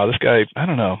myself, wow, this guy, I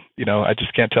don't know. I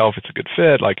just can't tell if it's a good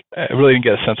fit. Like, I really didn't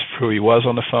get a sense of who he was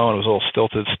on the phone. It was a little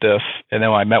stilted, stiff. And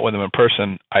then when I met with him in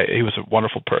person, he was a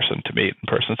wonderful person to meet in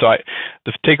person. So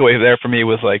the takeaway there for me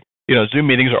was like, Zoom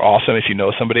meetings are awesome if you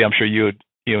know somebody. I'm sure you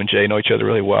and Jay know each other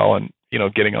really well, and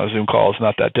getting on a Zoom call is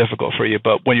not that difficult for you.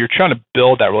 But when you're trying to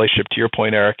build that relationship, to your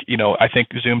point, Eric, I think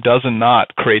Zoom does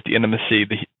not create the intimacy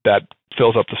that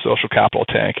fills up the social capital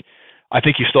tank. I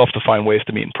think you still have to find ways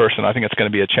to meet in person. I think it's going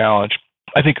to be a challenge.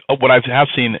 I think what I have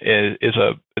seen is this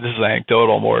is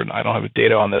anecdotal more, and I don't have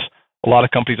data on this. A lot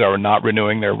of companies are not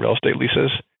renewing their real estate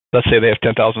leases. Let's say they have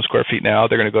 10,000 square feet now.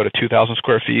 They're going to go to 2,000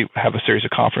 square feet, have a series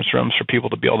of conference rooms for people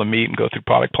to be able to meet and go through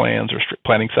product plans or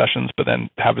planning sessions, but then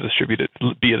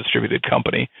be a distributed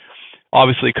company.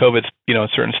 Obviously, COVID's, in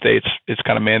certain states, it's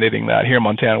kind of mandating that. Here in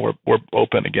Montana, we're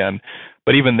open again.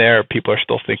 But even there, people are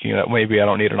still thinking that maybe I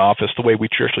don't need an office the way we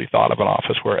traditionally thought of an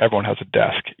office where everyone has a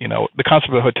desk. The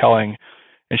concept of hoteling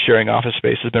and sharing office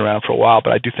space has been around for a while,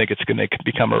 but I do think it's going to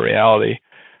become a reality.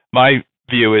 My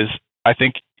view is, I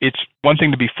think it's one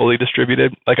thing to be fully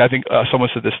distributed. Like, I think someone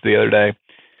said this the other day.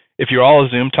 If you're all a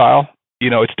Zoom tile,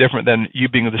 it's different than you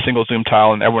being the single Zoom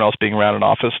tile and everyone else being around an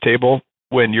office table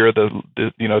when you're the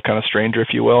kind of stranger, if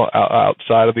you will,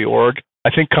 outside of the org.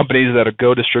 I think companies that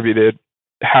go distributed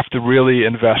have to really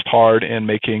invest hard in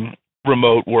making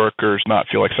remote workers not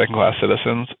feel like second-class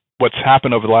citizens. What's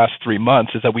happened over the last 3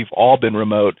 months is that we've all been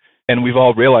remote, and we've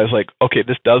all realized, like, okay,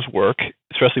 this does work,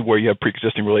 especially where you have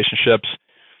pre-existing relationships,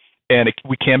 and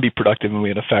we can be productive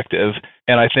and effective.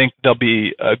 And I think there'll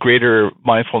be a greater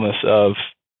mindfulness of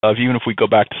even if we go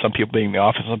back to some people being in the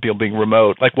office, some people being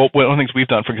remote. Like, one of the things we've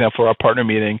done, for example, for our partner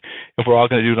meeting, if we're all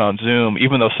going to do it on Zoom,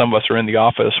 even though some of us are in the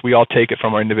office, we all take it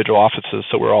from our individual offices,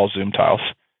 so we're all Zoom tiles,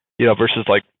 versus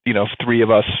like, 3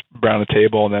 of us around the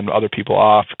table and then other people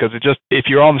off. Because if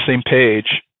you're all on the same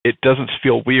page, it doesn't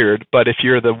feel weird. But if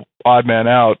you're the odd man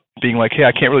out, being like, hey,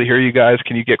 I can't really hear you guys.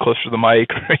 Can you get closer to the mic?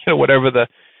 Or whatever the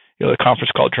the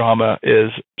conference call drama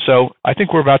is. So I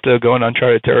think we're about to go in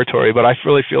uncharted territory. But I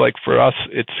really feel like for us,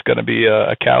 it's going to be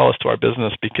a catalyst to our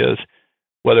business, because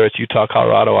whether it's Utah,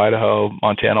 Colorado, Idaho,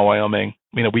 Montana, Wyoming,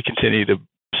 we continue to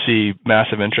see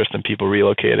massive interest in people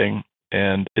relocating,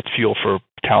 and it's fuel for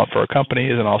talent for our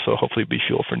companies, and also hopefully be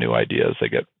fuel for new ideas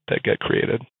that get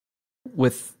created.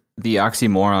 With the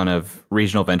oxymoron of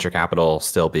regional venture capital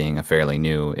still being a fairly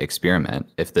new experiment,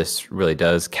 if this really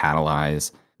does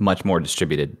catalyze much more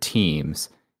distributed teams,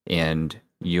 and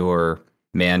your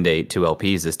mandate to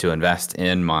LPs is to invest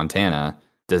in Montana,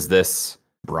 does this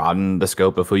broaden the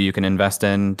scope of who you can invest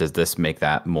in? Does this make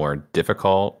that more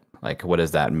difficult? Like, what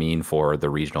does that mean for the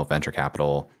regional venture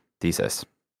capital thesis?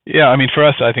 Yeah, for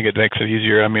us, I think it makes it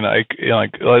easier.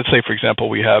 Let's say, for example,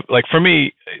 we have, for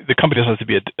me, the company doesn't have to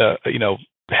be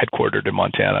headquartered in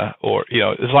Montana, or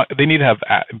they need to have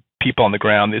people on the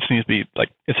ground. This needs to be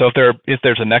so if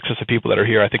there's a nexus of people that are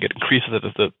here, I think it increases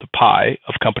the pie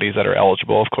of companies that are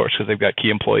eligible, of course, because they've got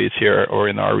key employees here or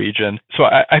in our region. So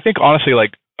I think honestly,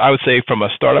 I would say from a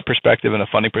startup perspective and a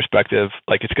funding perspective,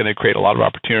 it's going to create a lot of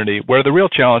opportunity. Where the real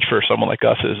challenge for someone like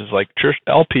us is church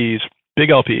LPs, big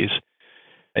LPs,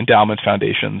 endowment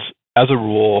foundations, as a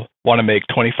rule, want to make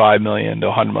 $25 million to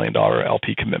 $100 million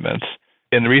LP commitments.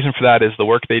 And the reason for that is the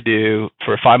work they do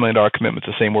for a $5 million commitment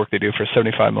is the same work they do for a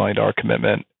 $75 million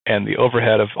commitment, and the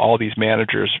overhead of all these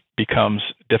managers becomes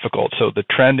difficult. So the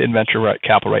trend in venture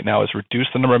capital right now is reduce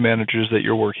the number of managers that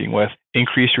you're working with,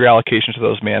 increase your allocation to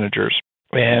those managers.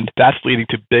 And that's leading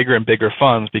to bigger and bigger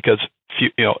funds, because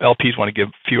LPs want to give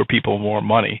fewer people more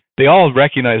money. They all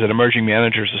recognize that emerging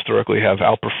managers historically have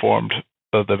outperformed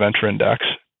the venture index.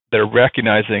 They're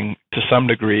recognizing to some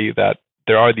degree that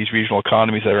there are these regional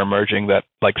economies that are emerging that,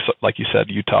 like you said,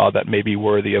 Utah, that may be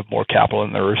worthy of more capital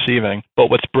than they're receiving. But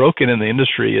what's broken in the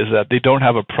industry is that they don't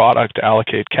have a product to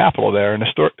allocate capital there. And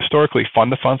historically,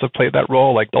 fund of funds have played that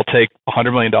role. They'll take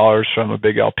 $100 million from a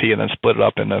big LP and then split it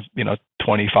up into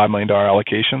 $25 million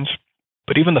allocations.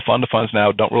 But even the fund of funds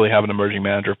now don't really have an emerging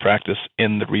manager practice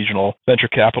in the regional venture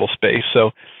capital space.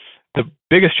 So the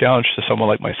biggest challenge to someone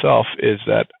like myself is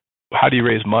that, how do you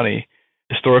raise money?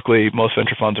 Historically, most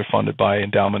venture funds are funded by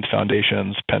endowment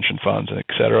foundations, pension funds, and et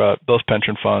cetera. Those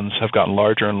pension funds have gotten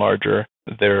larger and larger.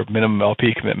 Their minimum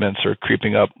LP commitments are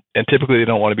creeping up, and typically they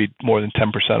don't want to be more than 10%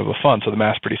 of a fund. So the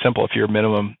math's pretty simple. If your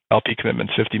minimum LP commitment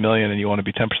is $50 million and you want to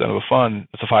be 10% of a fund,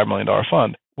 it's a $5 million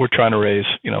fund. We're trying to raise,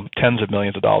 tens of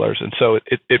millions of dollars. And so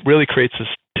it really creates this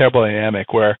terrible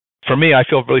dynamic where, for me, I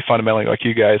feel really fundamentally like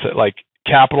you guys, that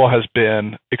capital has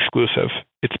been exclusive.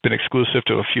 It's been exclusive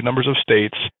to a few numbers of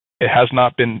states. It has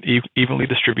not been evenly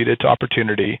distributed to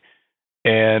opportunity,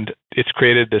 and it's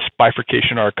created this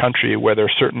bifurcation in our country where there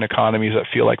are certain economies that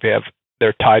feel like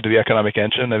they're tied to the economic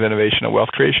engine of innovation and wealth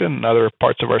creation, and other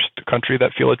parts of our country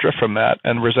that feel adrift from that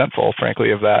and resentful, frankly,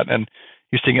 of that. And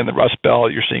you're seeing it in the Rust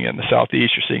Belt, you're seeing it in the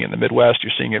Southeast, you're seeing it in the Midwest,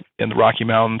 you're seeing it in the Rocky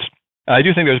Mountains. And I do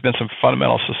think there's been some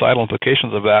fundamental societal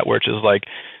implications of that, which is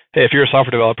hey, if you're a software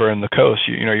developer in the coast,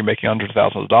 you're making hundreds of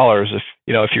thousands of dollars.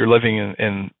 If you're living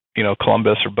in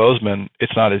Columbus or Bozeman,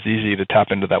 it's not as easy to tap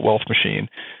into that wealth machine.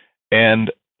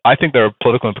 And I think there are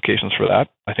political implications for that.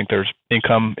 I think there's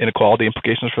income inequality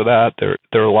implications for that. There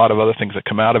are a lot of other things that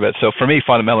come out of it. So for me,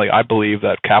 fundamentally, I believe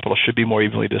that capital should be more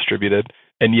evenly distributed.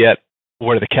 And yet,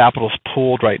 where the capital is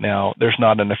pooled right now, there's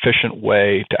not an efficient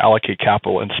way to allocate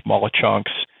capital in smaller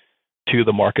chunks to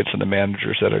the markets and the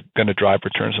managers that are going to drive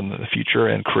returns in the future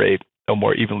and create a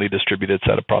more evenly distributed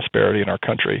set of prosperity in our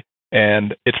country.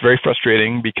 And it's very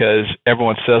frustrating because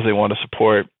everyone says they want to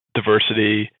support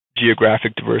diversity.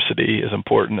 Geographic diversity is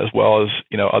important, as well as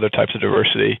other types of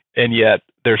diversity. And yet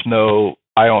there's no,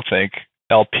 I don't think,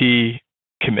 LP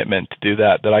commitment to do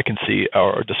that I can see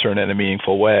or discern in a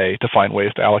meaningful way to find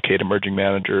ways to allocate emerging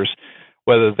managers,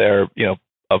 whether they're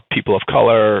of people of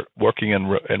color working in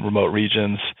remote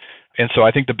regions. And so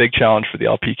I think the big challenge for the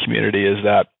LP community is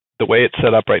that the way it's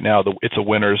set up right now, it's a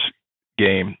winner's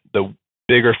game. The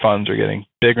bigger funds are getting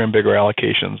bigger and bigger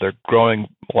allocations. They're growing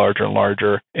larger and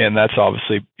larger, and that's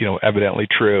obviously evidently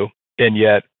true. And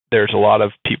yet there's a lot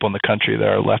of people in the country that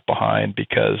are left behind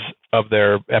because of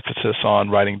their emphasis on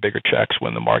writing bigger checks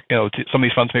when the market, some of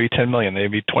these funds may be 10 million,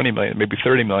 maybe 20 million, maybe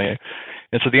 30 million.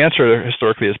 And so the answer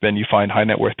historically has been you find high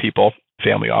net worth people,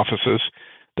 family offices,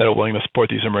 that are willing to support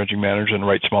these emerging managers and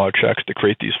write smaller checks to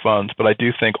create these funds. But I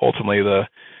do think ultimately the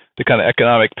kind of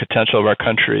economic potential of our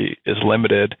country is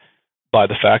limited by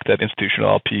the fact that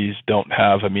institutional LPs don't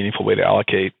have a meaningful way to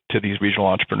allocate to these regional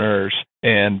entrepreneurs.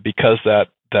 And because that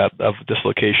that of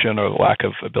dislocation or lack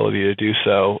of ability to do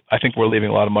so, I think we're leaving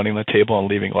a lot of money on the table and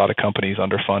leaving a lot of companies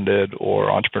underfunded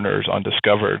or entrepreneurs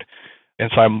undiscovered.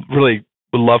 And so I'm really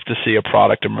would love to see a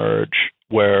product emerge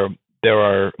where there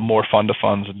are more fund of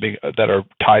funds that are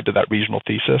tied to that regional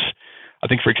thesis. I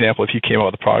think, for example, if you came out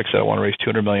with a product that I want to raise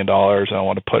 $200 million and I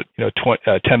want to put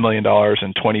 $10 million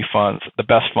in 20 funds, the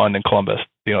best fund in Columbus,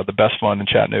 the best fund in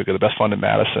Chattanooga, the best fund in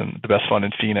Madison, the best fund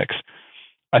in Phoenix,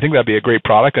 I think that'd be a great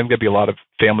product. I think there'd be a lot of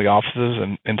family offices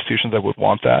and institutions that would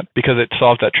want that because it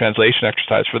solves that translation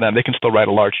exercise for them. They can still write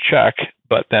a large check,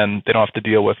 but then they don't have to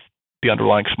deal with the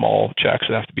underlying small checks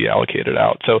that have to be allocated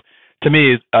out. So to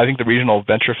me, I think the regional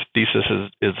venture thesis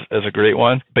is a great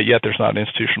one, but yet there's not an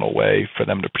institutional way for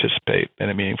them to participate in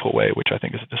a meaningful way, which I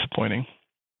think is disappointing.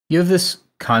 You have this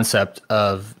concept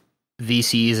of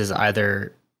VCs as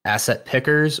either asset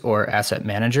pickers or asset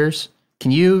managers.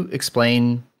 Can you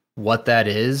explain what that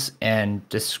is and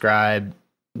describe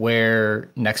where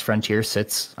Next Frontier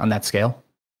sits on that scale?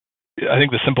 I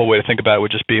think the simple way to think about it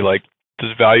would just be like,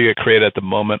 does value get created at the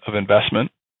moment of investment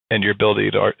and your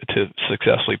ability to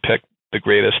successfully pick the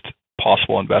greatest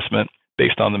possible investment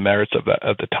based on the merits of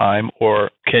the time, or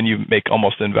can you make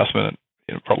almost an investment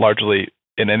largely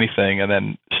in anything and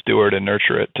then steward and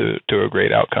nurture it to a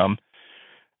great outcome?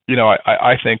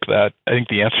 I think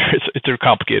the answer is it's a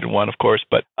complicated one, of course,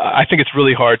 but I think it's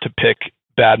really hard to pick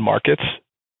bad markets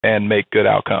and make good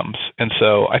outcomes. And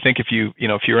so I think if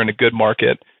you're in a good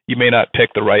market, you may not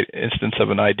pick the right instance of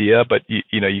an idea, but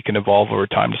you can evolve over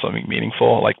time to something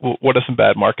meaningful. Like what are some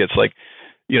bad markets? Like,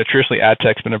 traditionally ad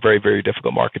tech's been a very, very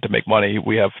difficult market to make money.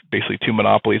 We have basically two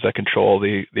monopolies that control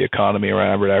the economy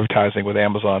around advertising, with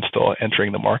Amazon still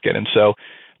entering the market. And so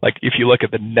like if you look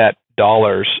at the net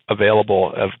dollars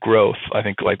available of growth, I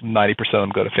think like 90% of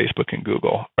them go to Facebook and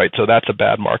Google, right? So that's a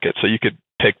bad market. So you could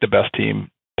pick the best team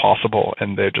possible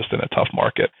and they're just in a tough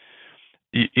market.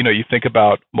 You think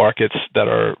about markets that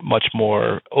are much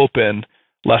more open,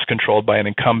 less controlled by an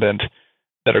incumbent,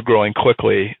 that are growing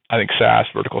quickly. I think SaaS,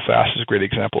 vertical SaaS, is a great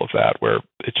example of that, where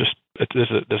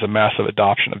there's a massive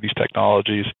adoption of these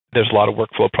technologies. There's a lot of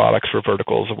workflow products for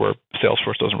verticals where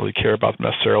Salesforce doesn't really care about them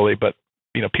necessarily, but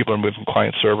people are moving from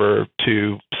client server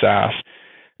to SaaS.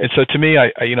 And so to me,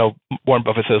 Warren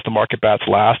Buffett says the market bats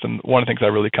last, and one of the things I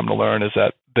really come to learn is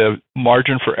that the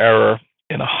margin for error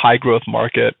in a high growth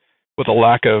market with a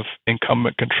lack of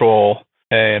incumbent control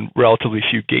and relatively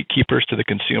few gatekeepers to the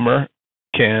consumer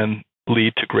can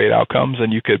lead to great outcomes.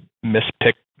 And you could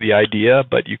mispick the idea,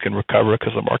 but you can recover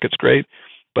because the market's great.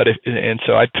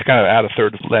 So I'd kind of add a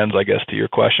third lens, I guess, to your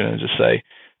question and just say,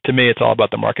 to me, it's all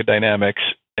about the market dynamics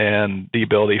and the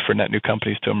ability for net new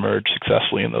companies to emerge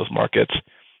successfully in those markets.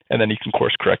 And then you can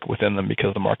course correct within them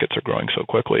because the markets are growing so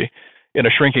quickly. In a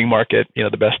shrinking market,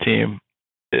 the best team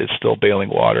is still bailing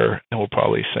water and will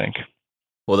probably sink.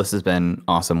 Well, this has been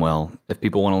awesome, Will. If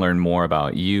people want to learn more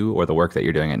about you or the work that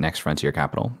you're doing at Next Frontier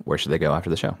Capital, where should they go after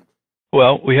the show?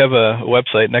 Well, we have a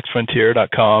website,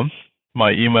 nextfrontier.com.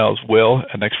 My email is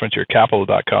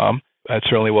will@nextfrontiercapital.com. I'd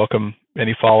certainly welcome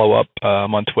any follow-up.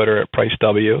 I'm on Twitter at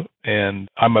PriceW, and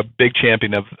I'm a big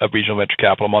champion of regional venture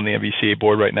capital. I'm on the NVCA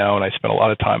board right now, and I spend a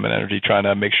lot of time and energy trying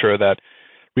to make sure that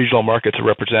regional markets are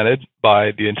represented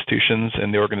by the institutions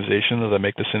and the organizations that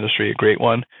make this industry a great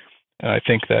one. And I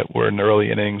think that we're in the early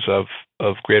innings of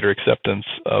greater acceptance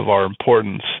of our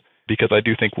importance, because I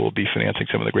do think we'll be financing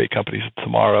some of the great companies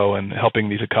tomorrow and helping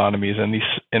these economies and these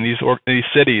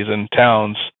cities and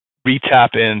towns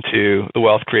re-tap into the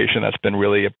wealth creation that's been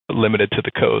really limited to the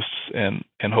coasts and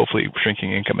hopefully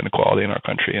shrinking income inequality in our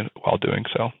country while doing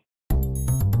so.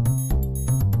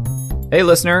 Hey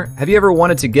listener, have you ever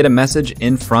wanted to get a message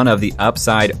in front of the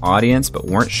Upside audience but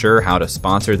weren't sure how to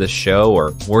sponsor this show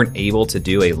or weren't able to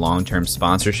do a long-term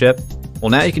sponsorship? Well,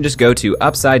 now you can just go to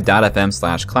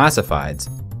upside.fm/classifieds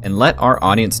and let our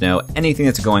audience know anything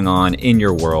that's going on in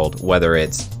your world, whether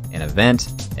it's an event,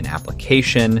 an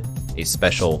application, a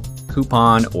special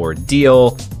coupon or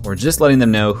deal, or just letting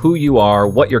them know who you are,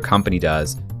 what your company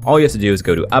does. All you have to do is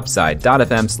go to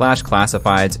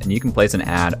upside.fm/classifieds and you can place an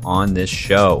ad on this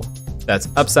show. That's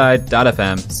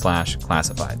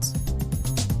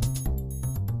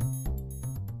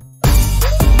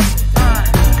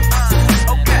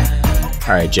upside.fm/classifieds.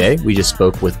 All right, Jay, we just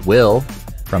spoke with Will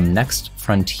from Next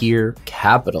Frontier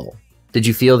Capital. Did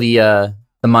you feel the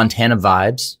Montana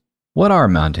vibes? What are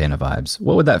Montana vibes?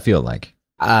 What would that feel like?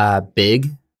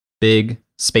 Big,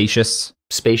 spacious,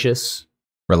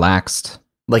 relaxed.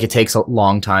 Like it takes a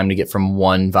long time to get from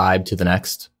one vibe to the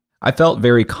next. I felt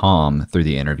very calm through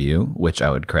the interview, which I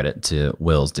would credit to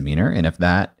Will's demeanor. And if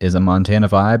that is a Montana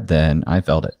vibe, then I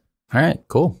felt it. All right,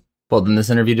 cool. Well, then this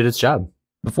interview did its job.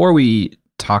 Before we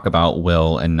talk about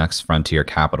Will and Next Frontier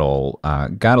Capital,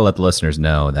 got to let the listeners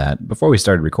know that before we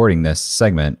started recording this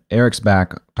segment, Eric's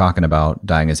back talking about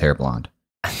dyeing his hair blonde.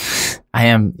 I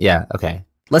am. Yeah. Okay.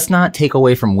 Let's not take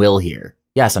away from Will here.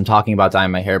 Yes, I'm talking about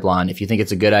dyeing my hair blonde. If you think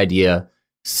it's a good idea,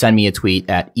 send me a tweet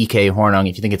at EK Hornung.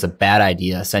 If you think it's a bad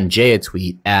idea, send Jay a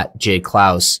tweet at Jay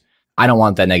Klaus. I don't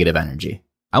want that negative energy.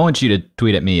 I want you to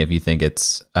tweet at me if you think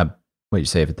it's a, what you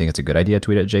say, if you think it's a good idea,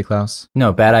 tweet at Jay Klaus?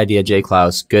 No, bad idea, Jay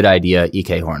Klaus. Good idea,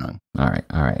 EK Hornung. All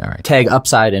right. Tag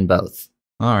upside in both.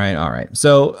 All right.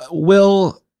 So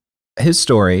Will, his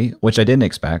story, which I didn't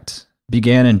expect,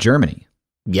 began in Germany.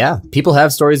 Yeah, people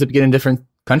have stories that begin in different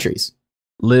countries.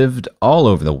 Lived all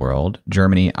over the world,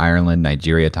 Germany, Ireland,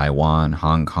 Nigeria, Taiwan,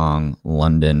 Hong Kong,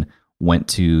 London, went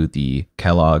to the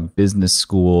Kellogg Business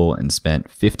School and spent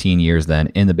 15 years then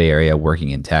in the Bay Area working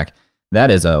in tech.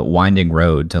 That is a winding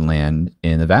road to land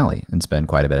in the Valley and spend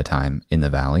quite a bit of time in the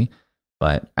Valley.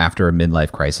 But after a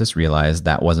midlife crisis, realized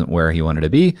that wasn't where he wanted to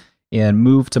be and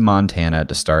moved to Montana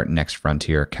to start Next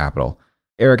Frontier Capital.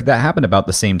 Eric, that happened about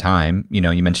the same time. You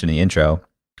know, you mentioned in the intro,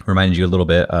 reminded you a little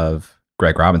bit of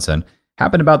Greg Robinson.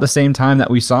 Happened about the same time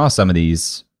that we saw some of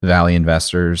these Valley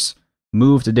investors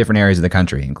move to different areas of the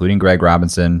country, including Greg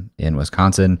Robinson in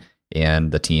Wisconsin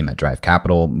and the team at Drive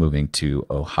Capital moving to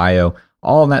Ohio.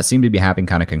 All of that seemed to be happening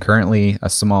kind of concurrently, a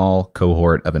small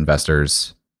cohort of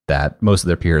investors that most of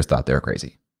their peers thought they were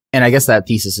crazy. And I guess that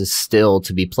thesis is still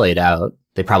to be played out.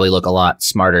 They probably look a lot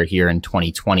smarter here in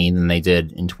 2020 than they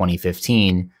did in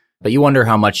 2015. But you wonder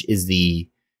how much is the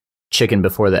chicken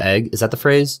before the egg? Is that the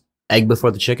phrase? Egg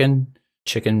before the chicken?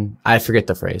 Chicken? I forget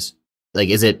the phrase. Like,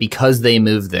 is it because they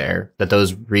moved there that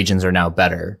those regions are now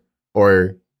better?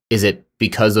 Or is it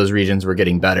because those regions were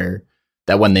getting better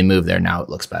that when they moved there, now it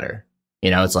looks better?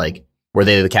 You know, it's like, were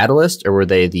they the catalyst or were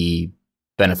they the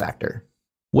benefactor?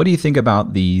 What do you think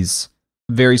about these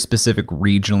very specific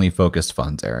regionally focused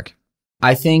funds, Eric?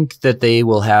 I think that they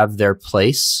will have their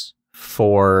place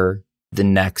for the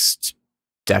next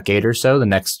decade or so, the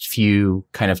next few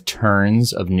kind of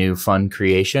turns of new fund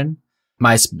creation.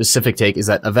 My specific take is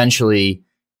that eventually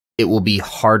it will be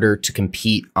harder to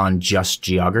compete on just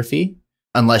geography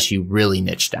unless you really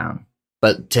niche down.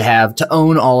 But to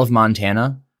own all of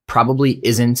Montana probably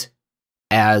isn't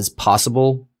as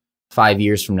possible 5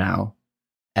 years from now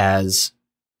as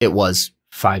it was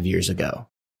 5 years ago.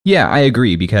 Yeah, I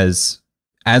agree, because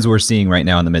as we're seeing right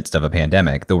now in the midst of a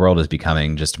pandemic, the world is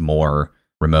becoming just more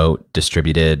remote,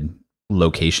 distributed,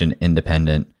 location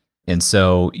independent. And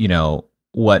so, you know,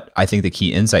 what I think the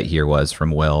key insight here was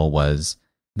from Will was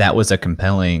that was a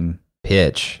compelling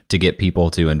pitch to get people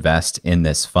to invest in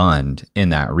this fund in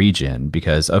that region,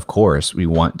 because of course we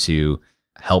want to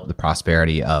help the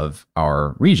prosperity of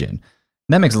our region. And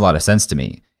that makes a lot of sense to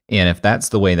me. And if that's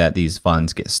the way that these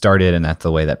funds get started and that's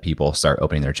the way that people start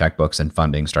opening their checkbooks and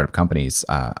funding startup companies,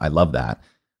 I love that.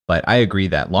 But I agree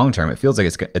that long term, it feels like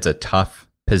it's a tough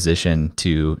position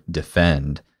to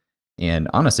defend. And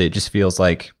honestly, it just feels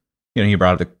like, you know, you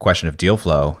brought up the question of deal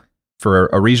flow. For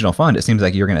a regional fund, it seems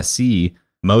like you're going to see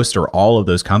most or all of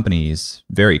those companies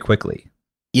very quickly.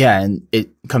 Yeah, and it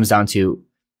comes down to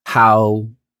how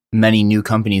many new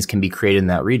companies can be created in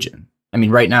that region. I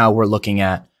mean, right now we're looking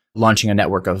at launching a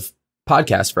network of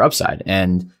podcasts for Upside,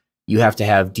 and you have to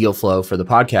have deal flow for the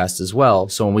podcast as well.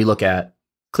 So when we look at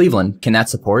Cleveland, can that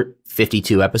support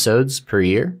 52 episodes per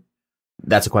year?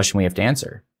 That's a question we have to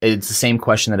answer. It's the same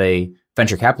question that a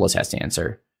venture capitalist has to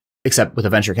answer, except with a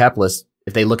venture capitalist,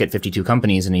 if they look at 52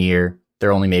 companies in a year,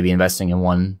 they're only maybe investing in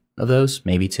one of those,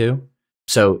 maybe two.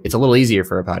 So it's a little easier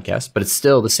for a podcast, but it's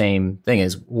still the same thing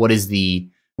as what is the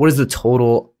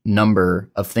total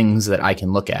number of things that I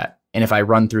can look at? And if I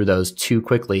run through those too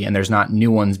quickly and there's not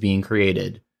new ones being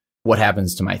created, what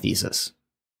happens to my thesis?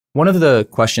 One of the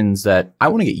questions that I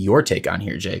want to get your take on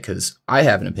here, Jay, because I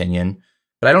have an opinion,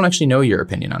 but I don't actually know your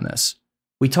opinion on this.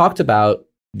 We talked about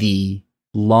the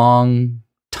long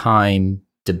time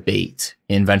debate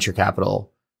in venture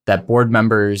capital that board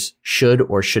members should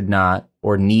or should not,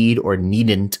 or need or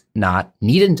needn't not.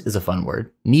 Needn't is a fun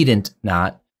word. Needn't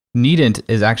not. Needn't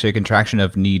is actually a contraction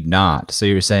of need not. So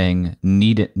you're saying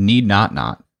need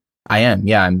not. I am.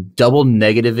 Yeah, I'm double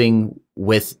negativing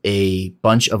with a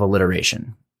bunch of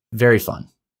alliteration. Very fun.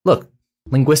 Look,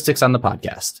 linguistics on the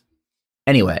podcast.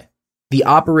 Anyway, the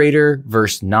operator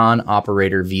versus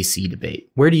non-operator VC debate.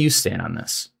 Where do you stand on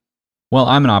this? Well,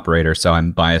 I'm an operator, so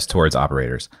I'm biased towards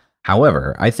operators.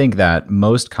 However, I think that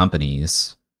most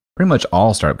companies, pretty much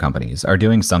all startup companies, are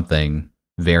doing something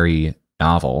very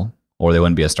novel, or they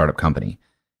wouldn't be a startup company.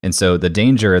 And so the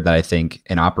danger that I think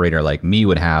an operator like me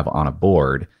would have on a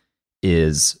board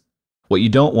is What you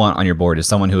don't want on your board is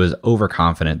someone who is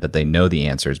overconfident that they know the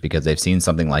answers because they've seen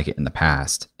something like it in the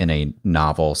past in a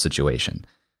novel situation.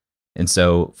 And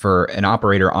so for an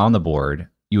operator on the board,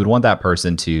 you would want that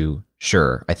person to,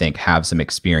 sure, I think, have some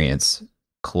experience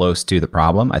close to the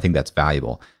problem. I think that's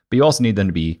valuable. But you also need them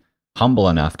to be humble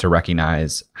enough to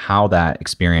recognize how that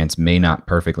experience may not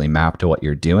perfectly map to what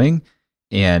you're doing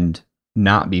and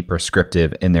not be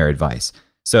prescriptive in their advice.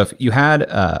 So if you had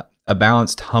a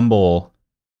balanced, humble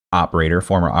operator,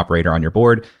 former operator on your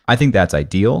board, I think that's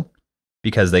ideal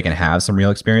because they can have some real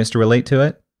experience to relate to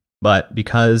it. But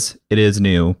because it is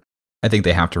new, I think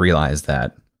they have to realize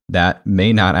that that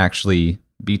may not actually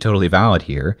be totally valid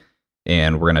here.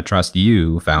 And we're going to trust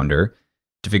you, founder,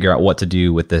 to figure out what to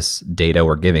do with this data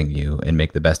we're giving you and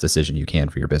make the best decision you can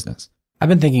for your business. I've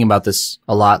been thinking about this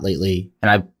a lot lately, and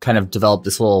I've kind of developed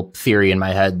this little theory in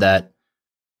my head that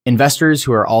investors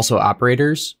who are also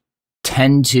operators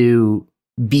tend to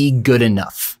be good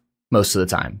enough most of the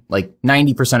time. Like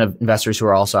 90% of investors who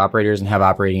are also operators and have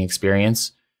operating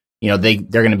experience, they're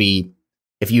going to be,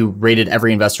 if you rated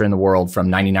every investor in the world from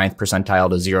 99th percentile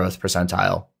to 0th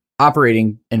percentile,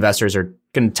 operating investors are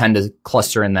going to tend to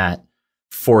cluster in that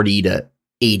 40 to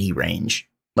 80 range,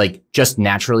 like just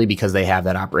naturally because they have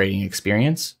that operating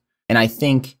experience. And I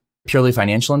think purely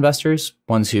financial investors,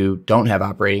 ones who don't have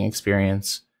operating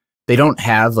experience, they don't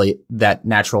have like that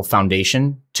natural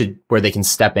foundation to where they can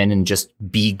step in and just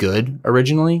be good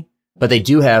originally, but they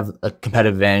do have a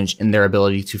competitive advantage in their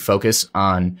ability to focus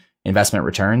on investment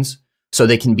returns. So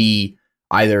they can be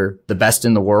either the best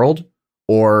in the world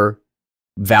or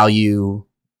value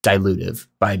dilutive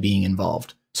by being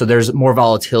involved. So there's more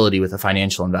volatility with a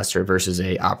financial investor versus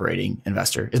a operating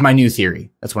investor is my new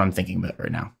theory. That's what I'm thinking about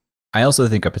right now. I also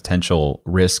think a potential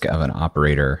risk of an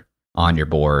operator on your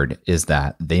board is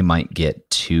that they might get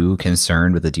too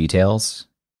concerned with the details.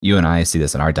 You and I see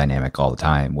this in our dynamic all the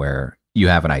time where you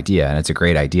have an idea and it's a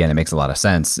great idea and it makes a lot of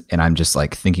sense. And I'm just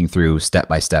like thinking through step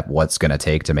by step what's going to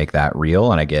take to make that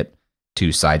real. And I get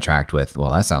too sidetracked with,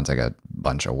 well, that sounds like a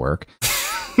bunch of work.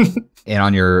 And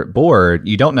on your board,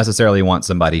 you don't necessarily want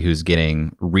somebody who's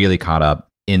getting really caught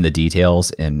up in the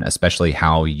details and especially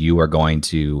how you are going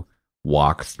to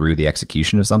walk through the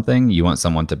execution of something. You want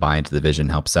someone to buy into the vision,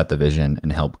 help set the vision,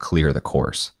 and help clear the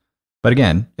course. But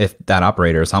again, if that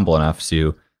operator is humble enough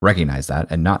to recognize that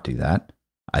and not do that,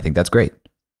 I think that's great.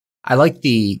 I like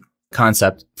the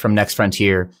concept from Next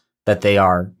Frontier that they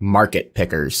are market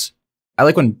pickers. I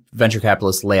like when venture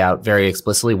capitalists lay out very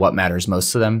explicitly what matters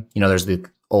most to them. There's the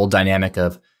old dynamic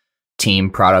of team,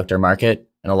 product, or market.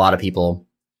 And a lot of people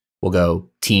will go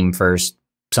team first.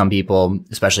 Some people,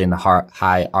 especially in the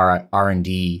high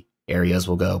R&D areas,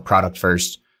 will go product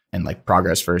first and like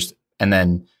progress first. And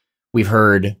then we've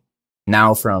heard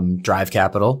now from Drive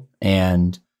Capital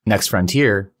and Next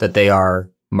Frontier that they are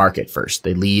market first.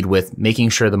 They lead with making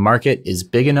sure the market is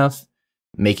big enough,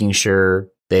 making sure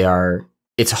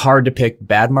it's hard to pick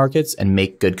bad markets and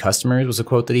make good customers was a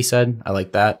quote that he said. I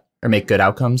like that. Or make good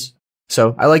outcomes.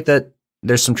 So I like that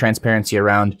there's some transparency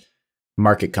around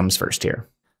market comes first here.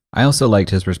 I also liked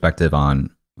his perspective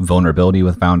on vulnerability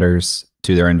with founders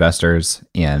to their investors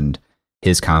and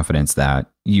his confidence that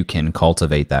you can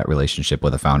cultivate that relationship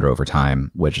with a founder over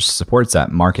time, which supports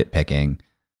that market picking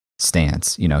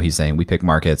stance. He's saying we pick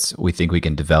markets we think we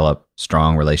can develop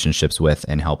strong relationships with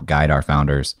and help guide our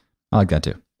founders. I like that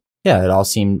too. Yeah, it all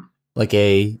seemed like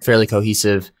a fairly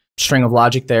cohesive string of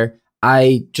logic there.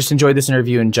 I just enjoyed this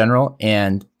interview in general.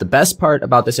 And the best part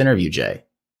about this interview, Jay,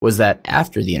 was that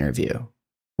after the interview,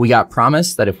 we got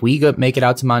promised that if we make it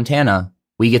out to Montana,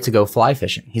 we get to go fly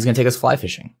fishing. He's going to take us fly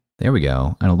fishing. There we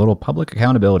go. And a little public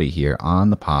accountability here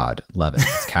on the pod. Love it.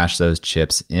 Let's cash those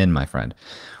chips in, my friend.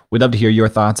 We'd love to hear your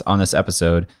thoughts on this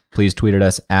episode. Please tweet at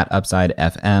us at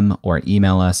UpsideFM or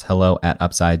email us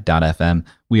hello@upside.fm.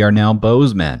 We are now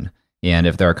Bozemen. And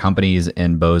if there are companies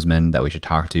in Bozeman that we should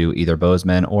talk to, either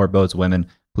Bozemen or Bozewomen,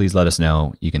 please let us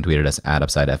know. You can tweet at us at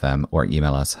UpsideFM or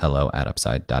email us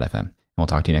hello@upside.fm. And we'll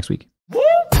talk to you next week.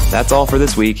 That's all for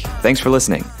this week. Thanks for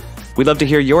listening. We'd love to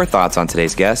hear your thoughts on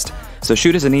today's guest, so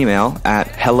shoot us an email at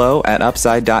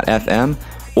hello@upside.fm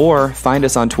or find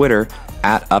us on Twitter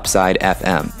at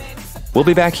UpsideFM. We'll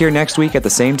be back here next week at the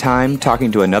same time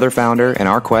talking to another founder in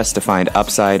our quest to find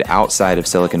upside outside of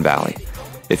Silicon Valley.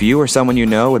 If you or someone you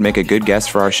know would make a good guest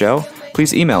for our show,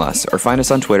 please email us or find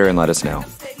us on Twitter and let us know.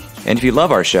 And if you love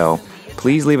our show,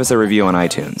 please leave us a review on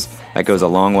iTunes. That goes a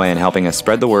long way in helping us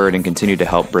spread the word and continue to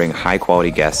help bring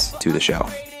high-quality guests to the show.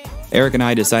 Eric and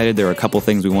I decided there were a couple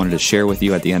things we wanted to share with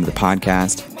you at the end of the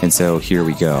podcast, and so here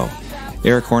we go.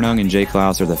 Eric Hornung and Jay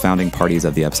Klaus are the founding parties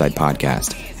of the Upside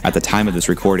podcast. At the time of this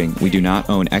recording, we do not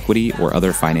own equity or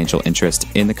other financial interest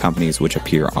in the companies which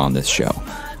appear on this show.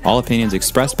 All opinions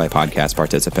expressed by podcast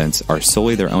participants are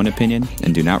solely their own opinion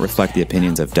and do not reflect the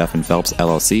opinions of Duff & Phelps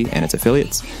LLC and its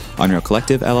affiliates, Unreal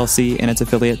Collective LLC and its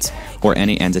affiliates, or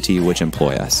any entity which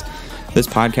employ us. This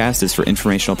podcast is for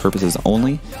informational purposes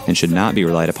only and should not be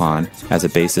relied upon as a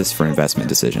basis for investment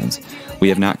decisions. We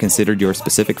have not considered your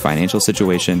specific financial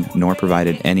situation nor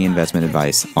provided any investment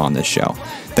advice on this show.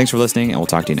 Thanks for listening, and we'll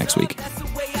talk to you next week.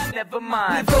 Never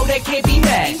mind, bro, that can't be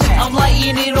matched. I'm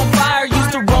lighting it on fire,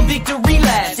 used to run victory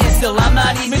laps, and still I'm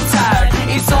not even tired.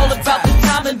 It's all about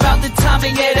the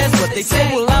timing, yeah, that's what they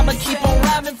say. Well, I'ma keep on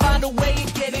rhyming.